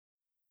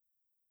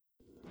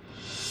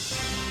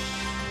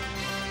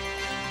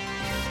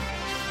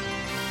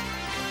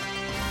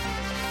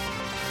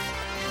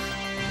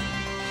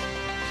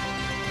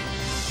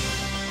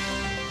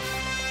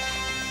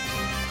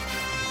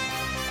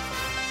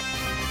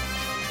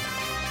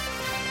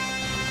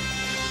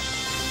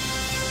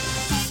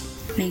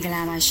မင်္ဂ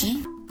လာပါရှင်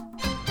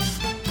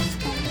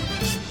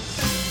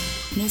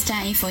မစ္စတာ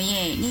အင်ဖို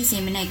ရဲ့နေ့စ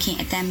ဉ်မနက်ခင်း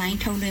အတန်ပိုင်း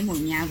ထုတ်လွှင့်မှု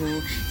များကို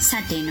စ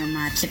တင်တော့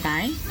မှာဖြစ်ပါ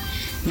တယ်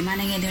မြန်မာ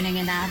နိုင်ငံသူနိုင်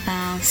ငံသားအပေါ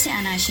င်းစစ်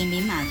အာဏာရှင်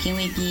ပြီးမှကင်း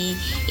ဝေးပြီး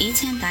အေး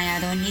ချမ်းသာယာ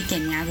သောနေ့တ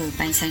စ်များကို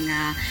ပိုင်ဆိုင်က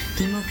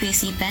ဒီမိုကရေ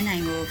စီပန်းနို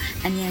င်ကို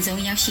အမြန်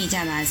ဆုံးရောက်ရှိကြ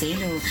ပါစေ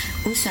လို့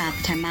ဥစွာပ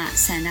ထမ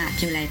ဆန္ဒ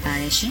ပြုလိုက်ပါ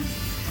တယ်ရှင်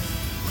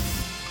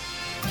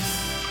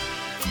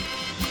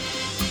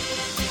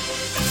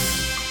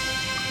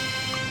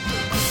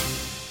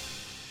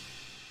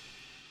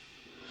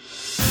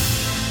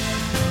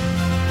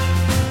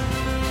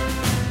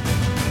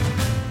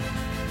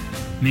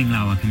မင်္ဂ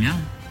လာပါခင်ဗျာ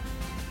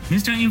မ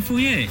စ္စတာအင်ဖို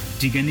ရဲ့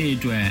ဒီကနေ့အ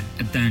တွက်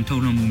အတန်ထု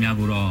တ်လွှင့်မှုများ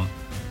ကိုတော့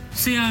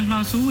ဆရာလှ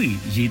စိုးဝေ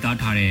ရေးသား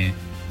ထားတဲ့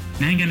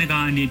နိုင်ငံတကာ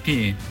အနေဖြ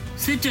င့်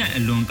စစ်တပ်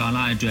အလွန်ကာလ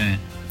အတွက်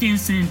ပြင်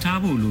ဆင်ထား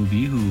ဖို့လို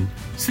ပြီးဟု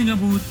စင်ကာ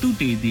ပူသု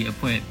တေသီအ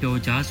ဖွဲ့ပြော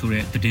ကြားဆို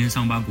တဲ့သတင်း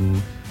ဆောင်ပါကို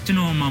ကျွန်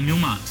တော်မောင်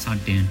မျိုးမှစ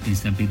တင်တင်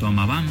ဆက်ပေးသွား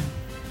မှာပါ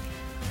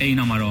အဲ့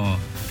နောက်မှာတော့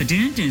သတ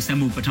င်းတင်ဆက်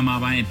မှုပထမ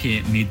ပိုင်းအဖြစ်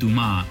မေသူ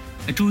မှ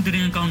အထူးသတ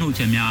င်းကောင်းထုတ်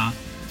ချက်များ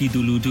ဒီတူ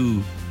လူထု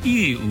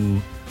EAO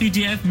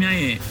PDF များ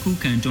ရဲ့ခု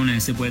ခံတွန်းလှ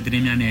န်စစ်ပွဲသတ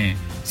င်းများနဲ့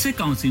စစ်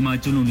ကောင်စီမှ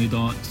ကျူးလွန်နေ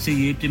သောစစ်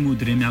ရေးပြစ်မှု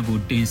သတင်းများကို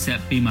တင်ဆက်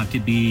ပေးမှာဖြ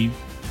စ်ပြီး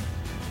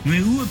ຫນွေ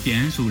ဦးအပြ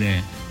န်ဆိုတဲ့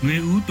ຫນွေ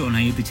ဦးတော်လှ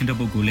န်ရေးတခြင်းတစ်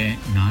ပုဒ်ကိုလည်း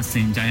နားဆ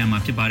င်ကြရမှာ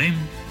ဖြစ်ပါတယ်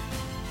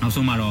။နောက်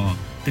ဆုံးမှာတော့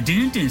သတ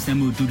င်းတင်ဆက်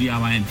မှုဒုတိယ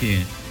ပိုင်းအဖြစ်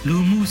လူ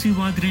မှုစီး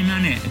ပွားသတင်း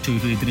များနဲ့အထွေ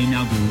ထွေသတင်း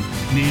များကို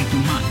မေတူ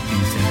မှတ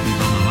င်ဆက်ပေး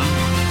သွားမှာပါ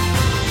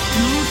။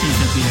ကျွန်တော်တင်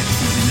ဆက်ပေးတဲ့အ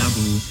စီအစဉ်များ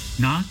ကို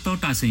နားတော်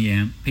တာဆင်ရ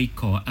န်ဖိတ်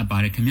ခေါ်အပ်ပါ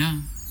တယ်ခင်ဗျာ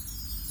။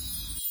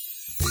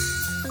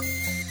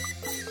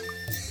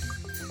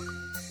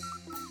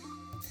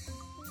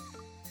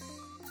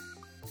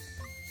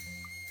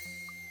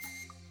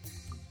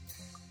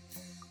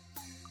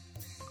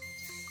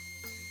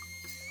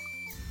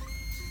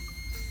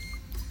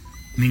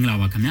မင်္ဂလာ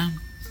ပါခင်ဗျာ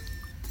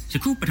ယ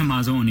ခုပထမ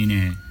ဆုံးအနေ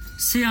နဲ့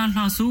ဆရာ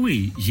လှစိုးဝေ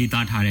ရေး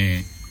သားထားတဲ့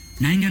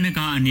နိုင်ငံတ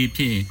ကာအနေ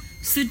ဖြင့်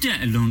စစ်တပ်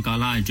အလွန်ကာ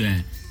လအတွက်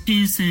ပြ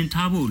င်ဆင်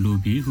ထားဖို့လို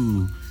ပြီးဟု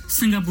စ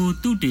င်ကာပူ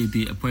သုတေ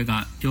သီအဖွဲ့က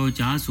ပြော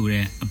ကြားဆို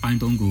တဲ့အပိုင်း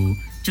၃ကို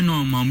ကျွန်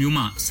တော်မောင်မျိုး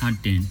မှစ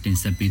တင်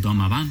ဆက်ပေးသွား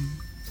မှာပါ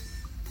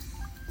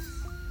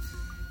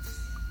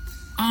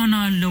အာ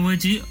နာလဝ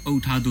ကြီးအု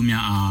ပ်ထားသူ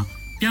များအား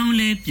ပြောင်း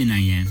လဲပြင်နို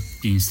င်ရန်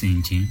ပြင်ဆင်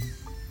ခြင်း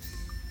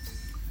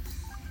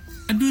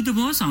အပြုသ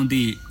ဘောဆောင်သ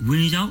ည့်ဝ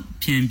င်ရောက်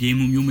ဖြန့်ပြေး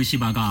မှုမျိုးမရှိ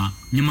ပါက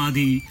မြန်မာသ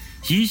ည်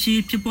ရေရှည်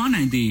ဖြစ်ပွား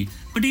နိုင်သည့်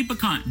ပဋိပက္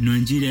ခနွ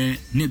န်ကြီးတဲ့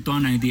နှစ်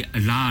သွားနိုင်သည့်အ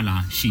လားအလာ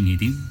ရှိနေ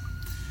သည်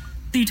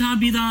တည်ထား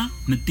ပြီးသား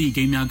မတိ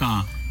ကိန်းများက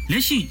လ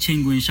က်ရှိချိ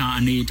န်ခွင်ရှာ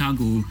အနေအထား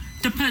ကို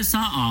တစ်ဖက်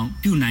စားအောင်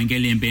ပြုနိုင်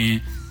ခဲ့လင်ပင်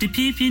တဖြ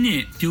ည်းဖြည်း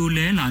နဲ့ပြို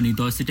လဲလာနေ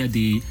သောစစ်တပ်သ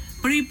ည်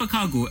ပဋိပက္ခ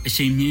ကိုအ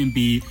ရှိန်မြင့်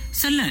ပြီး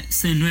ဆက်လက်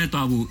ဆင်နွှဲ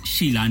သွားဖို့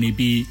ရှိလာနေ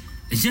ပြီး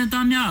အရက်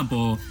သားများအ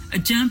ပေါ်အ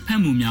ကြမ်းဖ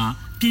က်မှုများ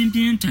ပြင်းပြ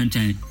င်းထန်ထ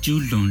န်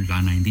ကျူးလွန်လာ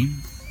နိုင်သည်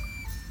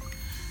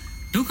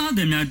ဒုက္ခသ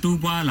ည်များတိုး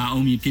ပွားလာအော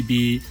င်ဖြစ်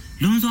ပြီး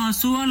လွန်စွာ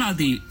ဆိုးဝါးလာ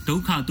သည့်ဒု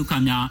က္ခဒုက္ခ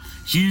များ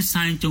ရင်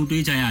ဆိုင်ကြုံ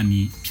တွေ့ကြရမ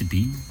ည်ဖြစ်သ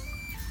ည်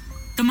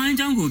တမိုင်း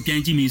ကြောင်းကိုပြ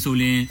န်ကြည့်မည်ဆို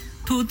ရင်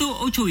ထို့သို့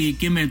အုပ်ချုပ်ရေး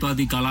ကင်းမဲ့သွားသ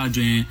ည့်ကာလ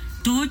တွင်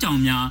တောကြောင်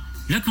များ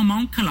လက်ခမော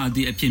င်းခတ်လာသ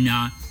ည့်အဖြစ်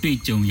များတွေ့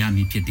ကြုံရမ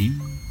ည်ဖြစ်သည်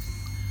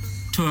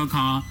ထိုအ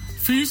ခါ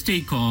Free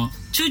State ခေါ်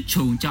ချွတ်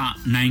ချုံကြ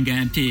နိုင်ငံ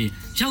အဖြစ်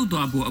ရောက်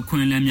သွားဖို့အခွ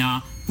င့်အလမ်းများ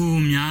ပို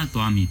များ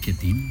သွားမည်ဖြစ်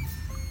သည်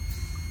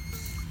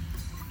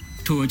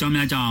ထိုအကြောင်း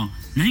များကြောင့်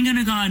နိုင်ငံ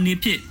တကာအနေ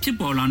ဖြင့်ဖြစ်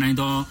ပေါ်လာနိုင်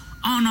သော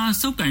အာဏာ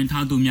ဆုပ်ကိုင်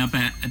ထားသူများဘ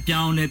က်အ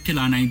ပြောင်းအလဲဖြစ်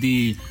လာနိုင်သ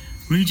ည့်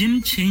regime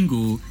change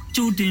ကို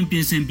ကြိုတင်ပြ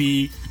င်ဆင်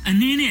ပြီးအ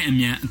နည်းနဲ့အ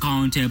မြန်အကော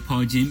င့်အထည်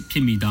ဖော်ခြင်းဖြ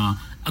စ်မိတာ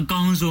အ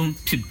ကောင်းဆုံး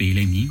ဖြစ်ပေ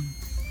လိမ့်မည်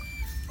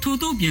ထို့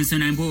သို့ပြင်ဆ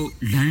င်နိုင်ဖို့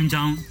လမ်း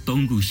ကြောင်း၃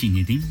ခုရှိ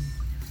နေသည်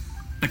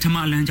ပထမ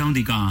လမ်းကြောင်းသ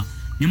ည်က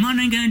မြန်မာ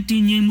နိုင်ငံတ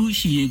ည်ငြိမ်မှု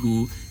ရှိရေး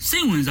ကိုစိ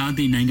တ်ဝင်စားသ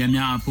ည့်နိုင်ငံ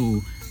များအဖို့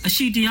အ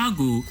ရှိတရား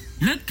ကို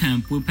လက်ခံ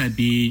ပွေ့ဖက်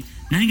ပြီး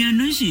နိုင်ငံ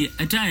တွင်းရှိ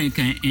အတိုက်အ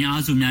ခံအင်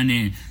အားစုများ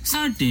နဲ့စ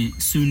တင်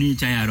ဆွေးနွေး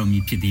ကြရတော့မ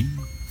ည်ဖြစ်သည်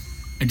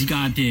အဓိက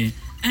အဖြစ်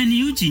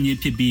NUG နဲ့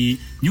ဖြစ်ပြီး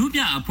မြို့ပြ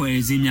အဖွဲ့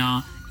အစည်းများ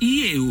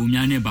EAO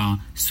များနဲ့ပါ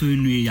ဆွေး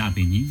နွေးရ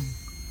ပေမည်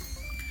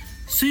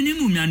ဆွေးနွေး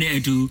မှုများနဲ့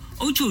အတူ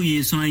အုပ်ချုပ်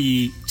ရေးစွမ်းရ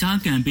ည်ကြား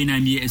ကန်ပေးနို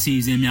င်မည့်အစီ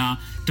အစဉ်များ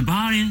တ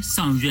ပါးရင်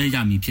ဆောင်ရွက်ရ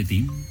မည်ဖြစ်သ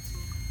ည်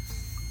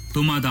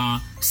သို့မှသာ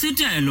စစ်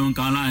တပ်အလွန်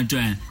ကာလအတွ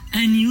က်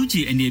NUG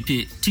အနေဖြ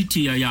င့်ထိ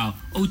ထိရောက်ရောက်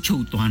အုပ်ချု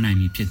ပ်သွားနိုင်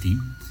မည်ဖြစ်သည်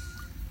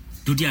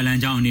ဒုတိယလ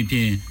မ်းကြောင်းအနေဖြ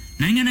င့်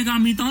နိုင်ငံတကာ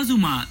မိသားစု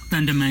မှတ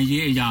န်တမန်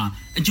ရေးအရာ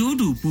အကျိုး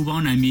တူပူးပေါ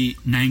င်းနိုင်မည့်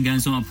နိုင်ငံ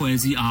စွမ်းအဖွဲ့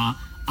အစည်းအား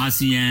အာ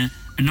ဆီယံ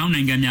အနောက်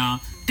နိုင်ငံများ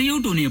တရု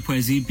တ်တို့နှင့်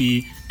ဖွဲ့စည်းပြီး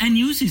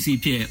NUCC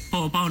ဖြင့်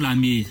ပေါ်ပေါက်လာ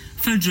မည့်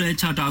Federal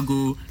Charter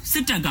ကိုစ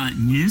စ်တပ်က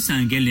ညှင်းဆ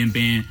န်ခဲ့လင်ပ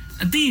င်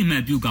အတိအမှ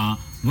တ်ပြုကာ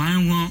ဝို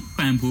င်းဝန်း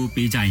ပံ့ပိုး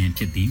ပေးကြရန်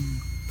ဖြစ်သည်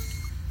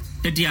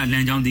တတိယလ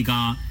မ်းကြောင်းသည်က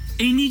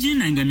အိန္ဒိယ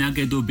နိုင်ငံများ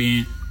ကဲ့သို့ပင်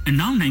အ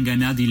နောက်နိုင်ငံ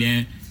များသည်လ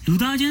ည်းလူ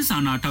သားချင်းစာ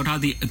နာထောက်ထား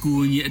သည့်အကူ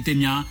အညီအသစ်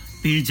များ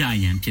ပေးကြ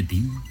ရန်ဖြစ်သ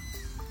ည်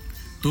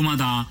သို့မှ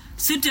သာ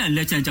စစ်တပ်လ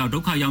က်ချက်ကြောင့်ဒု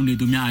က္ခရောက်နေ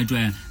သူများအတွ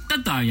က်တ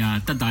က်တာရာ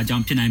တက်တာကြော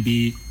င့်ဖြစ်နိုင်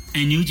ပြီး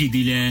NUG သ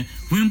ည်လည်း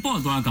ဝင်ပေါ့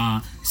သွားက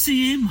စီး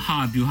ရင်မဟာ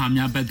ဗျူဟာ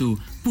များဘက်သို့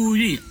ပို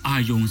၍အာ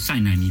ယုံစို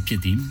က်နိုင်မည်ဖြ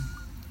စ်သည်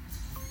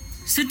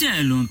စစ်တပ်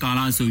အလွန်ကာလ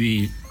ဆို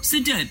၍စ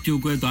စ်တပ်ပြို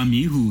ကွဲသွားမ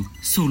ည်ဟု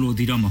ဆိုလိုသ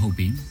ည်တော့မဟုတ်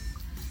ပေ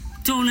တ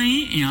ကျော်လ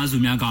င်းအင်အားစု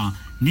များက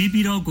နေပြ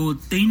ည်တော်ကို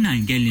သိမ်းနို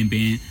င်ခဲ့လင်ပ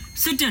င်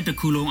စစ်တပ်တစ်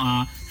ခုလုံး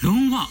အား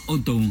လုံးဝအု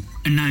ပ်တုံ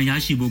အနိုင်ရ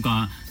ရှိဖို့က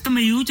တမ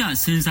ယိုးကျ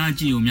စဉ်းစား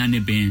ကြည့်ုံများ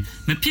နဲ့ပင်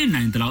မဖြစ်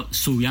နိုင်သလောက်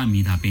ဆိုရမိ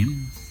တာပင်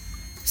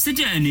စစ်တ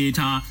ပ်အနေ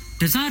ထား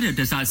တစားတဲ့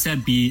တစားဆက်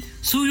ပြီး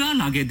ဆိုရွာ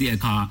လာခဲ့တဲ့အ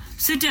ခါ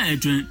စစ်တပ်အ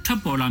တွင်းထွက်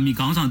ပေါ်လာမိ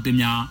ခေါင်းဆောင်တင်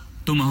များ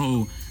သို့မဟု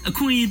တ်အ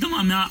ခွင့်အရေးသ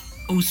မားများ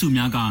အုပ်စု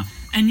များက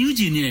အန်ယူ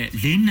ဂျီနဲ့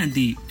လေးနက်သ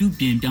ည့်ပြု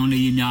ပြင်ပြောင်းလဲ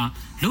ရေးများ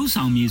လှုပ်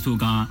ဆောင်မည်ဆို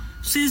က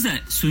စစ်ဆ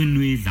က်ဆွေး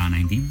နွေးလာ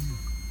နိုင်သည်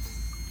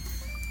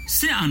စ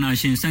စ်အာဏာ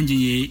ရှင်စန့်ကျ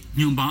င်ရေး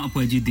ညွန့်ပေါင်းအ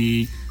ဖွဲ့ကြီးသည်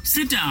စ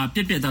စ်တပ်အားပြ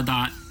က်ပြက်သား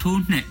သား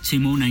ထိုးနှက်ချိ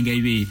န်မုံနိုင်ခဲ့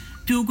၍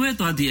ပြိုကွဲ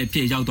သွားသည့်အဖြ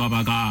စ်ရောက်သွား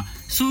ပါက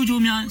စိုး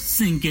ကျိုးများစ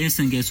င်ကဲ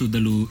ဆိုသ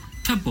လို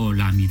ထွက်ပေါ်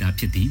လာမိတာ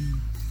ဖြစ်သည်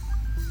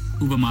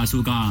ဥပမာ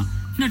ဆိုက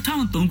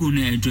2003ခု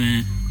နှစ်အတွင်း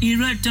အီ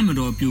ရတ်တပ်မ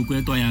တော်ပြိုကွဲ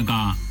သွားရာက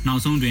နော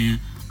က်ဆုံးတွင်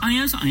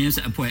IS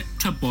အဖွဲ့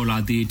ထွက်ပေါ်လာ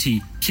သည့်အထိ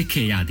ဖြစ်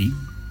ခဲ့ရသည်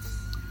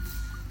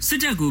စ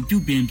စ်တပ်ကိုပြု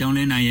ပြင်ပြောင်း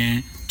လဲနိုင်ရန်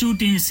ကြို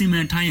တင်စီ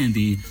မံထားရန်သ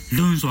ည်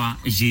လွန်စွာ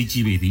အရေး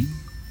ကြီးပေသည်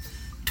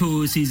ထို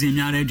အစီအစဉ်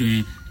များတွင်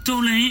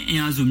တော်လှန်ရေးအ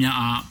င်အားစုများ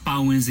အားပါ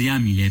ဝင်စေရ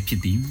မည်လည်းဖြ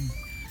စ်သည်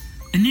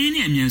အနည်း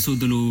နဲ့အမြန်ဆို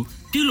သလို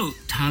ပြုလုပ်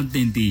ထားသ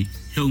င့်သည့်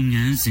လုပ်င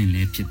န်းစဉ်လ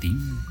ည်းဖြစ်သည်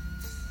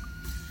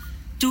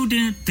ကြိုတ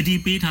င်တတိ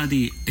ပေးထားသ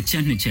ည့်အချ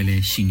က်နှစ်ချက်လ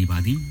ည်းရှိနေပါ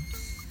သည်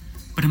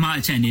ပထမ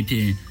အချက်အနေဖြ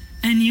င့်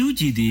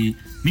NUG သည်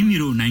မိမိ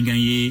တို့နိုင်ငံ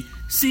ရေး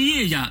စီး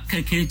ရဲရခ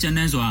က်ခဲကြမ်းတ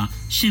မ်းစွာ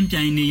ရှင်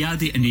ပြိုင်နေရ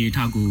သည့်အနေအ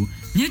ထားကို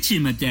မျက်ခြေ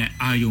မပြတ်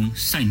အာယုံ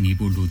စိုက်နေ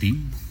ဖို့လိုသည်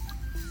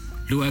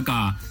လိုအပ်က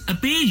အ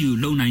ပေးအယူ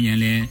လုပ်နိုင်ရန်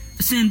လည်း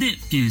အစဉ်သင့်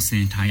ပြင်ဆ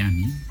င်ထားရမ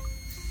ည်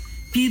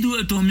ပြည်သူ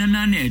အတော်များ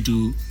များနဲ့အတူ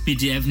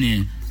PDF နဲ့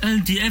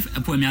LDF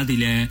အဖွဲ့များသည်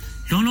လည်း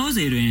လွန်လော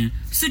စေတွင်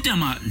စစ်တပ်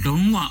မှ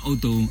လုံးဝအုပ်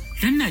တုံ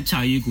လက်နက်ချ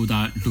ရေးကိုသာ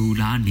လို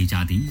လားနေကြ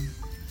သည်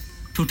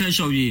ထို့ထက်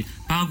လျှော့၍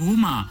ဘာကို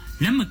မှ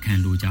လက်မခံ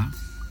လိုကြ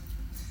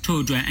ထို့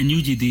အတွက်အန်ယူ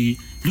ဂျီသည်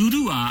လူ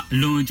ထုအားအ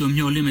လွန်အကျွံ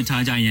မျှော်လင့်မ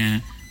ထားကြရန်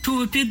ထို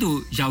အဖြစ်သို့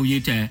ရောက်ရ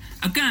ည်တဲ့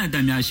အကန့်အသ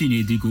တ်များရှိနေ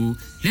သည်ကို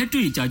လက်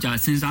တွေ့ကြကြ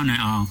စဉ်းစားနို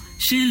င်အောင်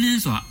ရှင်းလ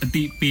င်းစွာအ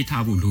သိပေး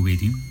ထားဖို့လိုပေ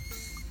သည်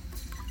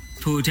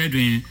ထိုအထက်တွ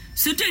င်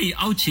စစ်တပ်၏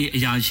အောက်ခြေအ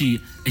ရာရှိ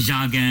အရာ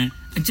ခံ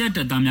အကြက်တ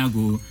ပ်သားများ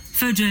ကိုဖ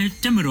က်ဒရယ်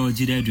တပ်မတော်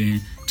ကြီးတဲ့တွင်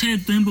ထည့်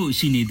သွင်းဖို့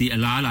ရှိနေသည့်အ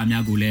လားအလာ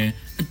များကိုလည်း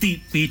အသိ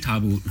ပေးထား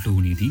ဖို့လို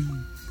နေသည်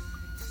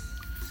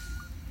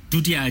ဒု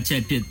တိယအချ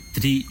က်ဖြစ်သ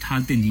တိ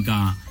ထားသင့်သည်က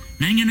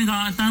နိုင်ငံတကာ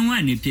အသံဝို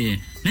င်းအနေဖြင့်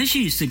လက်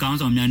ရှိစစ်ကောင်း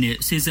ဆောင်များနှင့်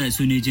ဆက်ဆက်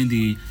ဆွေးနွေးခြင်းသ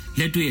ည်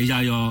လက်တွေ့အရာ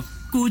ရော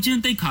ကိုချ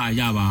င်းတိတ်ခါ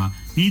ရပါ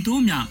မိ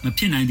တို့များမ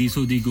ဖြစ်နိုင်သည်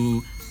ဆိုသည်ကို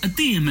အ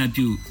သိအမှတ်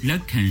ပြုလ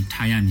က်ခံ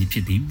ထားရမည်ဖြ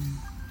စ်သည်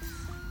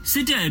စ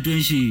စ်တပ်အတွ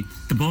င်းရှိ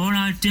သဘော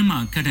ထားတင်းမာ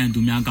ခက်ထန်သူ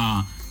များက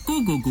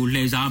ကိုလှ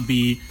ည့်စား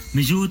ပြီးမ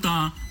ယို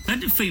သားဘ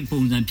တ်ဖိတ်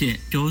ပုံစံဖြင့်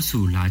ပြော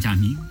ဆိုလာကြ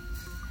မည်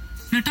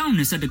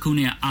2021ခု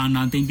နှစ်အာ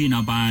ဏာသိမ်းပြီး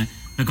နောက်ပိုင်း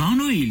၎င်း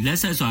တို့၏ရက်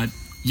ဆက်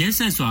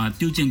စွာ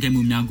ပြုကျင့်ခဲ့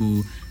မှုများကို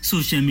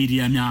ဆိုရှယ်မီဒီ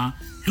ယာများ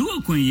လူ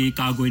အခွင့်အရေး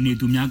ကာကွယ်နေ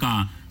သူများက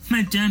မှ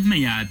တ်တမ်းမှ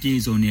တ်ရအပြည့်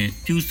အစုံနဲ့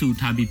ပြုစု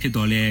ထားပြီးဖြစ်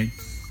တော်လဲ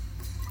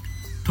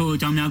ထိုအ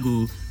ကြောင်းများကို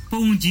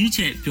ပုံကြီးချ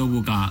က်ပြော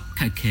ဖို့ကခ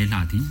က်ခဲ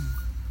လာသည်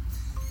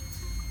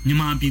မြန်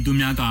မာပြည်သူ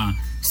များက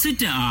စစ်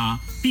တပ်အား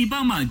ပြည်ပ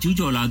မှကျူး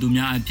ကျော်လာသူ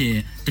များအဖြစ်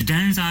တဒ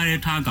န်းစားရဲ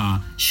ထားက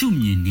ရှု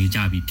မြင်နေကြ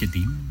ပြီဖြစ်သ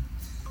ည်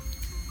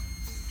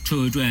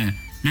ထို့အတွက်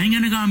နိုင်ငံ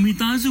တကာမိ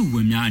သားစုဝ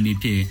င်များအနေ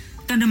ဖြင့်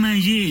တန်တမန်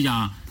ရေးအရာ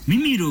မိ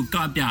မိတို့က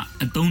ပြ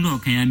အသုံးတော်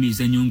ခံရမည့်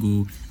ဇာညွှန်းကို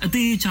အ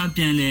သေးချာ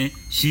ပြန်လဲ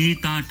ရေး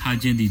သားထား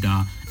ခြင်းသည်သာ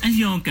အ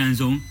လျော်ကန်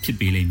ဆုံးဖြစ်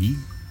ပေလိမ့်မည်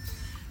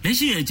လက်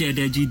ရှိအကျယ်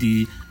တဲကြီးသည်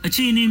အ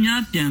ခြေအနေ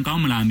များပြန်ကော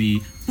င်းမလာမီ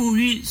ပို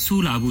၍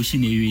ဆိုးလာဖို့ရှိ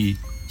နေ၍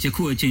ယ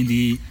ခုအချိန်သ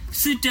ည်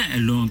စစ်တပ်အ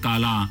လွန်ကာ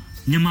လ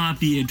မြန်မာ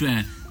ပြည်အတွက်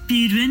ပြ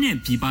ည်တွင်းနှင့်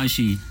ပြည်ပ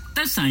ရှိတ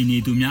ပ်ဆိုင်နေ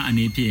သူများအ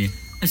နေဖြင့်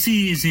အစီ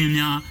အစဉ်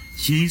များ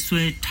ရေး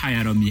ဆွဲထားရ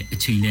တော့မည်အ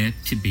ချိန်လည်း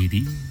ဖြစ်ပေသ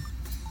ည်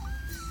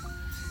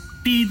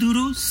ပြည်သူ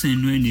တို့ဆင်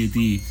နွှဲနေသ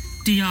ည့်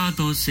တရား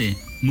တော်ဆက်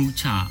မူ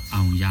ချ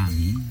အောင်ရမ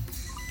ည်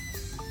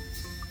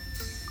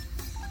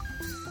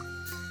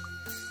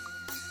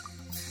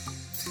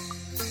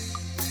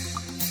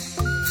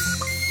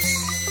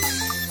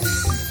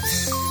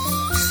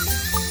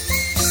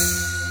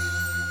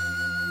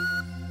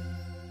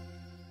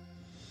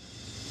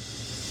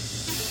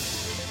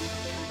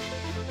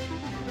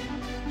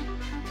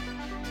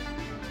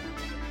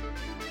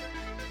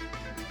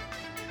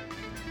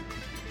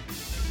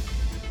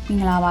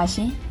မင်္ဂလာပါရှ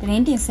င်သတ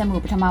င်းတင်ဆက်မှု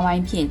ပထမပို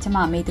င်းဖြင့်ကျမ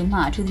မေသူမှ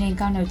အထူးသတင်း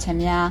ကောက်နှုတ်ချက်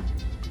များ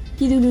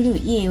ပြည်သူလူထု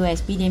EAS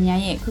ပြည်သူများ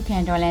ရဲ့ခုခံ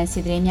တော်လှန်စ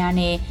စ်သတင်းများ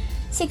နဲ့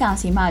စစ်ကောင်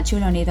စီမှ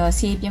ကျူးလွန်နေသော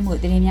စီးပြမှု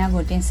သတင်းများ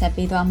ကိုတင်ဆက်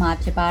ပေးသွားမှာ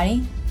ဖြစ်ပါတယ်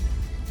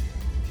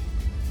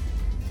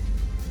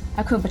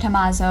အခုပထမ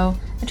ဆုံး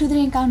အထူးသတ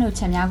င်းကောက်နှုတ်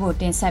ချက်များကို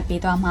တင်ဆက်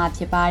ပေးသွားမှာ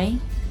ဖြစ်ပါတယ်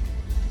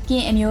က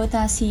င်းအမျိုး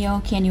သားစီယုံ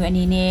KNU အ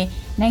နေနဲ့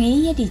နိုင်ငံ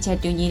ရေးရည်တည်ချက်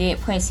တူညီတဲ့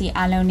ဖွဲ့စည်း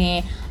အလုံးနဲ့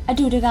အ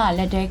တူတကလ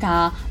က်တဲက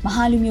မ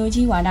ဟာလူမျိုး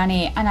ကြီးဝါဒ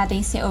နဲ့အာဏာသိ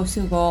မ်းစစ်အုပ်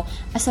စုကို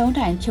အဆုံး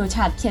တိုင်ဖြိုချ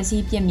ဖျက်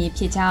ဆီးပြစ်မည်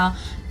ဖြစ်ကြောင်း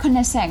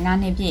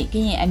85နှစ်ပြည့်က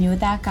ရင်အမျိုး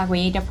သားကာကွ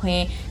ယ်ရေးတပ်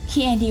ဖွဲ့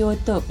KNDO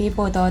တို့ပေး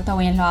ပို့သောတော်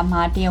ဝင်လွှာ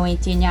မှာတရားဝင်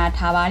ကြေညာ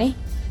ထားပါတယ်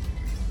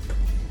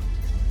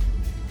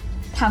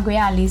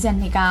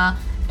1942က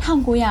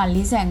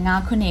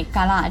1945ခုနှစ်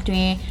ကာလအတွ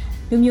င်း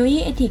လူ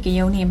မျိုးရေးအထီး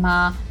ကယုံနေ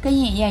မှာက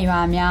ရင်ရက်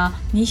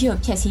ရွာများမိရှု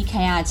ဖြက်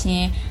စီးခံရခြ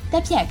င်းတ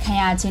က်ပြက်ခံ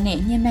ရခြင်း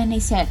နဲ့ညှဉ်းပန်း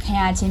နှိပ်စက်ခံ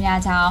ရခြင်းများ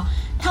ကြောင့်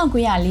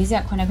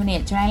1948ခုနှ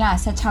စ်ဇူလိုင်လ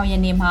16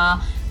ရက်နေ့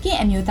မှာက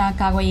ရင်အမျိုးသား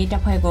ကာကွယ်ရေးတ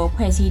ပ်ဖွဲ့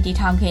ကိုဖွဲ့စည်းတည်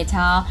ထောင်ခဲ့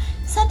ကြော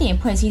င်းစ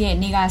တင်ဖွဲ့စည်းတဲ့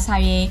နေ့ကစ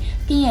၍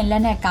ကရင်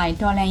လက်နက်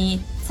ကင်တော်လှန်ရေး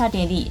စတ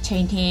င်သည့်အချိ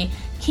န်ထိ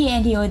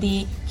KNDO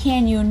သည်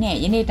KNU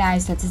နဲ့ယနေ့တို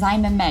င်းဒီဇို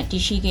င်းမမတ်တည်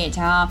ရှိခဲ့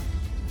ကြောင်း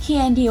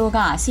KNDO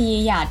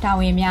ကစီရေး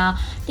ရတာဝန်များ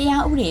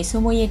တရားဥပဒေ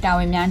စိုးမိုးရေးတာဝ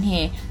န်များနှ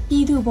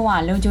င့်ပြည်သူ့ဘဝ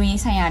လုံခြုံရေး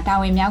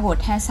ဆိုင်ရာတာဝန်များ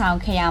ကိုထမ်းဆောင်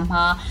ခဲ့ရ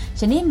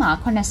မှာယနေ့မှာ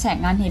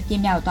85နှစ်ပြ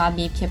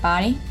ည့်မြောက်သွားပြီဖြစ်ပါ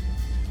တယ်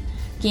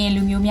။ကရင်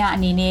လူမျိုးများအ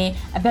နေ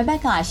နဲ့အဘက်ဘက်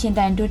ကရှင်သ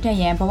န်တိုး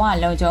တက်ရန်ဘဝ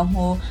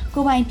လုံခြုံမှု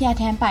ကိုယ်ပိုင်ပြဋ္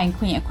ဌာန်းပိုင်ခွ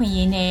င့်အခွင့်အ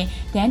ရေးနဲ့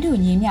တန်းတူ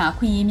ညီမျှအ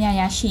ခွင့်အ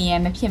ရေးများရရှိရ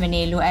န်မဖြစ်မ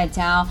နေလိုအပ်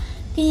ကြော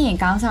င်းက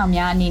ရင်ကောင်းဆောင်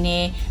များ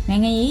အနေနဲ့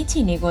နိုင်ငံရေးအခြေ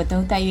အနေကို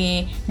သုံးသပ်၍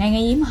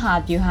နိုင်ငံရေး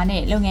မဟာဗျူဟာနှ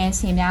င့်လုပ်င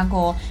န်းစဉ်များ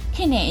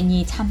ကိုခေတ်နဲ့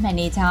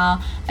အညီချမှတ်နေကြောင်း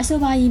အဆို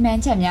ပါ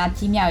ရည်မှန်းချက်များပြ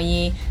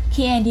ည့်မြောက်ရေး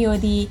KNDO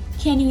သည်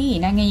KNU ၏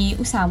နိုင်ငံရေး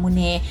ဥဆောင်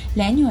မှုနှင့်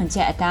လမ်း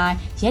ညွှန်ချက်အတိုင်း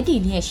ရည်တည်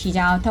လျက်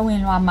ရှိကြောင်းတဝန်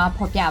လွှာ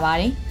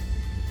မှာဖော်ပြပါသည်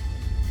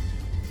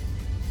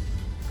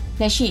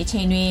လက်ရှိ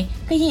အချိန်တွင်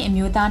ကရင်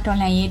အမျိုး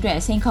သားတော်လှန်ရေး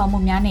အတွက်စိန်ခေါ်မှု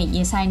များနဲ့ရ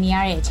င်ဆိုင်နေရ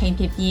တဲ့အ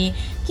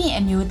ချိန်ဖြစ်ပြီးက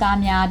ရင်အမျိုးသား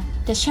များ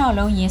တလျှောက်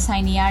လုံးရင်ဆို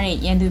င်နေရတဲ့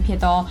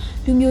ရန်သူဖြစ်သော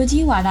လူ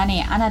မျိုးကြီးဝါဒ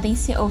နဲ့အာဏာသိမ်း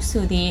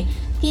စစ်အုပ်စုသည်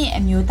ကရင်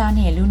အမျိုး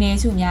သားနှင့်လူနည်း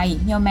စုများ၏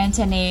မျှော်မှ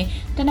န်းချက်နဲ့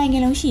တနိုင်ငံ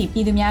လုံး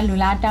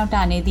ရှိပြည်သူများလူလားတောင့်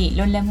တနေသ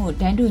ည့်လွတ်လပ်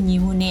မှုတ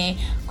န်းတူညီမှုနှ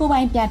င့်ကိုယ်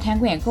ပိုင်ပြဋ္ဌာန်း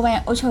ခွင့်ကိုယ်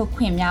ပိုင်အုပ်ချုပ်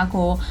ခွ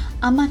င့်များကို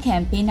အာ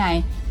မခံပေးနိုင်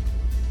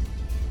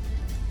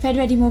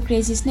Federal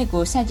Democracy စနစ်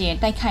ကိုဆ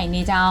န့်ကျင်တိုက်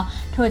ခိုက်နေကြောင်း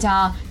ထို့ကြော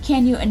င့်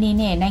KNU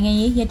အနေနဲ့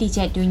နိုင်ငံရေးရည်တည်ချ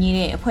က်တူညီ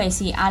တဲ့အဖွဲ့အစ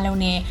ည်းအလုံး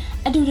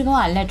နဲ့အတူ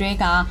တကွလက်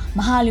တွဲက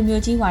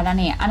မဟာလူမျိုးကြီးဝါ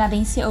ဒနဲ့အာဏာသိ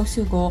မ်းစစ်အုပ်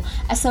စု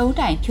ကိုအစိုး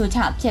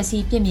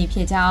တိုင်ဖြိုချဖျက်ဆီးပြစ်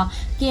မည်ဖြစ်ကြောင်း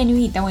KNU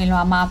တဝန်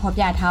လွှာ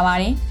မှာဖော်ပြထားပါ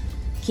တယ်။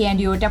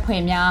 KNDO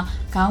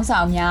တပ်ဖွဲ့များခေါင်းဆော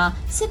င်များ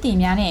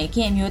စစ်တီများနဲ့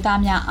ကရင်အမျိုး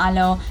သားများအား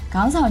လုံး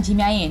ခေါင်း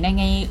ဆောင်ကြီးများရဲ့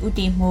နိုင်ငံရေး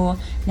ဥတီမှု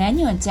လမ်း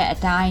ညွှန်ချက်အ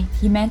တိုင်း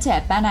ရည်မှန်းချက်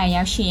ပန်း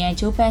နိုင်ရောက်ရှိရန်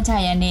ကြိုးပ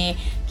မ်းကြရန်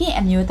နဲ့က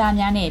ရင်အမျိုးသား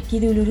များ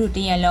နဲ့ပြည်သူလူထုတ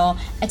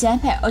ရက်လုံးအကြ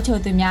မ်းဖက်အုပ်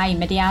ချုပ်သူများ၏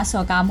မတ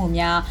ရားစော်ကား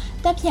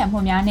မှုများတပ်ဖြတ်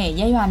မှုများနဲ့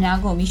ရဲ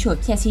ရွာများကိုမိ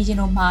ရှို့ဖျက်ဆီးခြ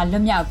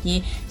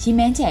င်းတို့မှလွတ်မြောက်ပြီးရည်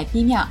မှ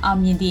န်းချက်ပြည့်မြောက်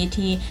အောင်မြင်သည့်အ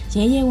ထိ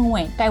ရဲရဲ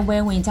ဝံ့ဝံ့တိုက်ပွဲ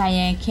ဝင်ကြရ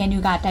န် KNU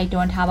ကတိုက်တွ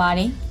န်းထားပါ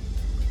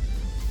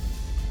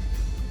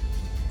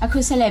တယ်အခု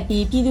ဆက်လက်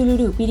ပြီးပြည်သူလူ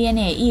ထု PDF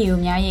နဲ့ EAO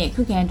များ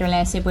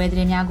ရဲ့ခုခံတော်လှန်စစ်ပွဲသ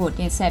တင်းများကိုတ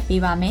င်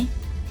ဆက်ပေးပါမယ်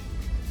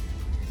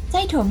။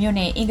စိုက်ထုံ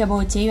မြို့နယ်အင်က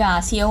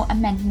ဘိုကျေးရွာစီအုံအ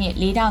မှတ်2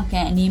 4000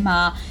ခန့်အနီး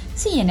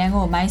မှာစစ်ရင်တ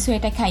န်းကိုမိုင်း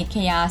ဆွဲတိုက်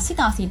ခိုက်ခဲ့ရာ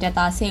စစ်ကောင်စီ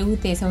တပ်သား10ဦး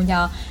သေဆုံး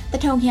ကြောင်းတ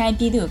ထုံခ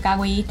ရိုင်ပြည်သူ့ကာ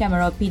ကွယ်ရေးတပ်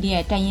မတော်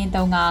PDF တပ်ရင်း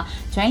3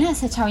ကဇွန်လ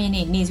16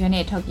ရက်နေ့နေ့စွဲ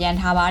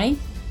နဲ့ထုတ်ပြန်ထားပါတယ်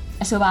။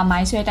အဆိုပါ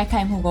မိုင်းဆွဲတိုက်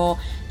ခိုက်မှု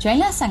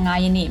ကိုဇွန်လ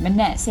15ရက်နေ့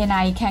မနက်10:00နာ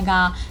ရီခန့်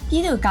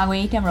ကပြည်သူ့ကာကွယ်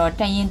ရေးတပ်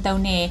မတော်တပ်ရင်း3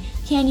နဲ့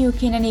KNU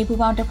ခင်းနေပူ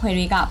ပေါင်း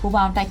တပ်ဖွဲ့တွေကပူး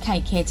ပေါင်းတိုက်ခို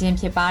က်ခဲ့ခြင်း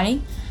ဖြစ်ပါတယ်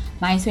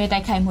။မိုင်းဆွဲတို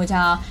က်ခိုက်မှု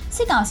ကြောင့်စ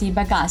စ်ကောင်စီဘ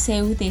က်က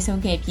10ဦးသေ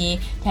ဆုံး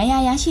ခဲ့ပြီးဒဏ်ရာ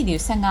ရရှိသူ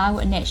15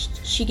ဦးအနက်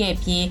ရှိခဲ့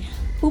ပြီး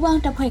ပူးပေါ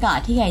င်းတပ်ဖွဲ့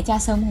ကထိခိုက်ကြ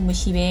ဆုံးမှုမ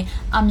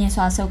ရှိဘဲအောင်မြင်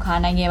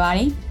စွာဆုတ်ခါနိုင်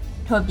ခဲ့ပါတယ်။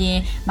ထို့ပြင်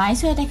မိုင်း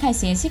ဆွဲတိုက်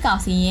ခိုက်စဉ်စစ်ကောင်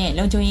စီ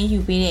ရဲ့လုံခြုံ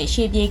ရေးယူပေး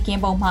တဲ့ရှေ့ပြေးက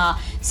င်းပုံမှ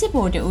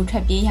စစ်ဗိုလ်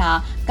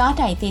တအုပ်ထွက်ပြေးဟာကား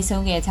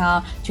တိုက်သေဆုံးခဲ့ကြော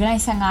င်းဇူလိုင်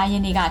15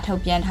ရက်နေ့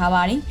ကထုတ်ပြန်ထားပါ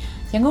တယ်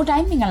။ရန်ကုန်တို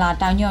င်းမင်္ဂလာ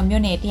တောင်ညွန့်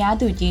မြို့နယ်တရား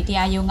သူကြီး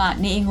တရားရုံး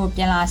ကနေအိမ်ကိုပြ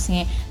န်လာ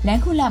စဉ်လ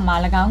မ်းခုလတ်မှာ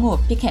၎င်းကို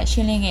ပြစ်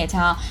ခတ်ရှင်းလင်း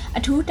ခဲ့ကြောင်း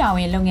အထူးတာ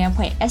ဝန်လုပ်င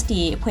န်းဖွဲ့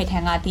SDA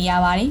အဖွဲ့ထံကသိ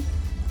ရပါတယ်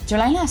။ဇူ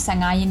လိုင်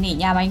15ရက်နေ့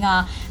ညပိုင်းက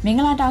မင်္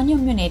ဂလာတောင်ညွ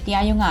န့်မြို့နယ်တ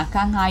ရားရုံးက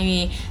ကားငှား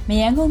၍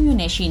မရန်ကုန်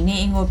မြို့နယ်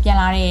ရှိနေအိမ်ကိုပြန်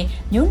လာ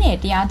တဲ့မြို့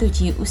နယ်တ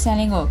ရားသူကြီးဦးစ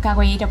န်းလင်းကိုကာ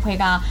ကွယ်ရေးတပ်ဖွဲ့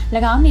က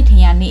၎င်းနေထို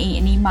င်ရာနေအိမ်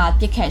အနီး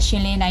မှာပြစ်ခတ်ရှ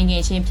င်းလင်းနိုင်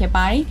ခဲ့ခြင်းဖြစ်ပါ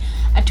တယ်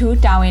။အထူး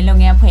တာ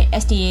ဝန်လုပ်ငန်းဖွဲ့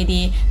SDA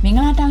သည်မင်္ဂ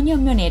လာ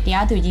တောင်ညွန့်မြို့နယ်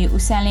တရားသူကြီးဦး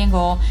စန်းလင်း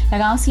ကို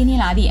၎င်းစီးနှ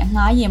င်းလာသည့်အ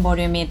ငှား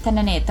ရင်ပေါ်တွင်တ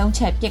နက်နဲ့3ချ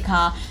က်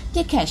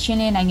ပစ်ခါပြစ်ခတ်ရှ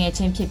င်းလင်းနိုင်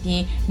ခဲ့ခြင်းဖြစ်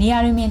ပြီးနေရာ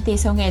တွင်သေ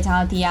ဆုံး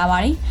ခဲ့ကြောင်းသိ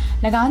ရပါတယ်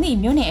။၎င်းသ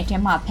ည့်မြို့နယ်အတွ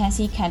င်းမှဖ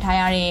မ်းဆီးခံ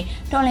ထားရ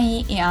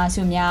တဲ့တော်လှန်ရေးအင်အား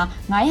စုများ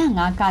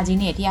905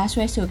ကကြီးနဲ့တရား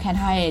စွဲဆိုခံ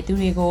ထားရ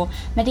တဲ့သူတွေ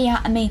ကိုမတရား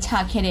အမိန့်ချ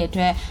ခဲ့တဲ့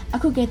အတွက်အ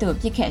ခု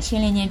ကဲ့သို့ပြစ်ခတ်ရှ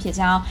င်းလင်းခြင်းဖြစ်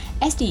ကြောင်း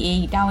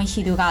SDA တာ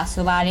ဝန်ရှိသူ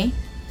ကဆိုပါတယ်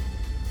။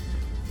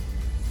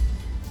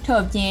ထို့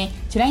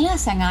အပြင်ဇူလိုင်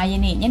15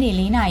ရက်နေ့ညနေ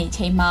4:00နာရီ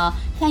အချိန်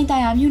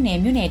မှာလှိုင်သာယာမြို့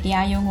နယ်တ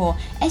ရားရုံးကို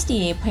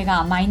SDA ဖွဲ့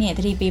ကမိုင်းနဲ့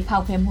သတိပေး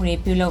ဖောက်ခွဲမှုတွေ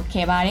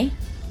ပြုလုပ်ခဲ့ပါတယ်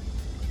။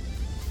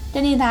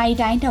တန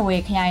င်္သာရီတိုင်းတ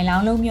ဝဲခရိုင်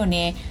လောင်းလုံးမြို့န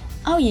ယ်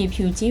အောက်ရည်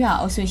ဖြူကြီးရွာ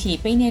အုပ်စု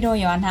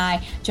ရှိပိနေတော်ရွာ၌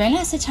ဇွန်လ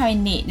16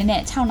ရက်နေ့နန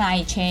က်6:00နာ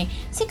ရီ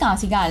ချိန်စစ်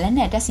ကောင်စီကလက်န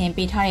က်တပ်ဆင်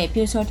ပေးထား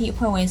တဲ့ပြူစောတိအ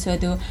ဖွဲ့ဝင်ဆို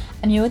သူ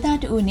အမျိုး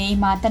သားတဦးနေ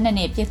မှာတပ်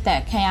နက်နဲ့ပစ်သ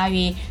က်ခံရ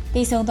၍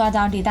တိတ်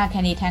ဆုံသွားကြောင်းဒေ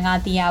သခံတွေထံ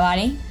ကသိရပါ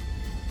တယ်။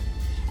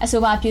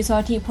အဆိုပါ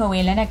ပြူစောတိဖွဲ့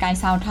ဝင်လက်နက်ကင်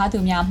ဆောင်ထားသူ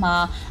များ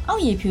မှာအော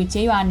က်ရည်ဖြူ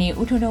ကျေး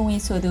ရွာနေဦးထွန်းထွန်းဝ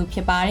င်းဆိုသူဖြ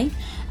စ်ပါတယ်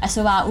။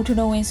အဆိုပါဦးထွ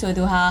န်းထွန်းဝင်း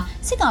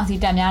ဆိုသူဟာစစ်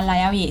ကောင်စီတပ်များလာ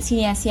ရောက်၍စီ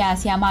ရီယန်ဆ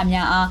ရာ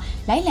မများအား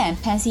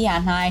လိုက်လံဖမ်းဆီးရ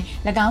၌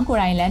၎င်းကိုယ်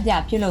တိုင်လ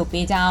မ်းပြပြုလုပ်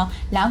ပေးကြောင်း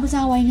လောင်း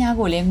ကစားဝိုင်းများ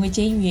ကိုလည်းငွေ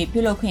ကြေးယူ၍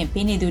ပြုလုပ်ခွင့်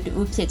ပေးနေသူတ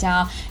ဦးဖြစ်ကြော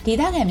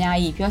င်းဒေသခံများ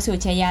၏ပြော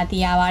ဆိုချက်ရသိ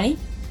ရပါတယ်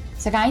။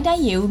စကိုင်းတို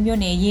င်းရေဦးမြို့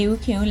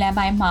နယ်ရေဦးခင်ဦးလမ်း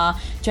ပိုင်း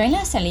မှာဇွန်လ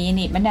14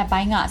ရက်နေ့မနက်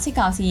ပိုင်းကစစ်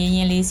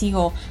ကောင်စီရင်လေးစီး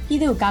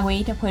ကိုပြည်သူ့ကာကွယ်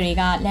ရေးတပ်ဖွဲ့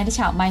တွေကလမ်း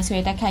တစ်လျှောက်မိုင်း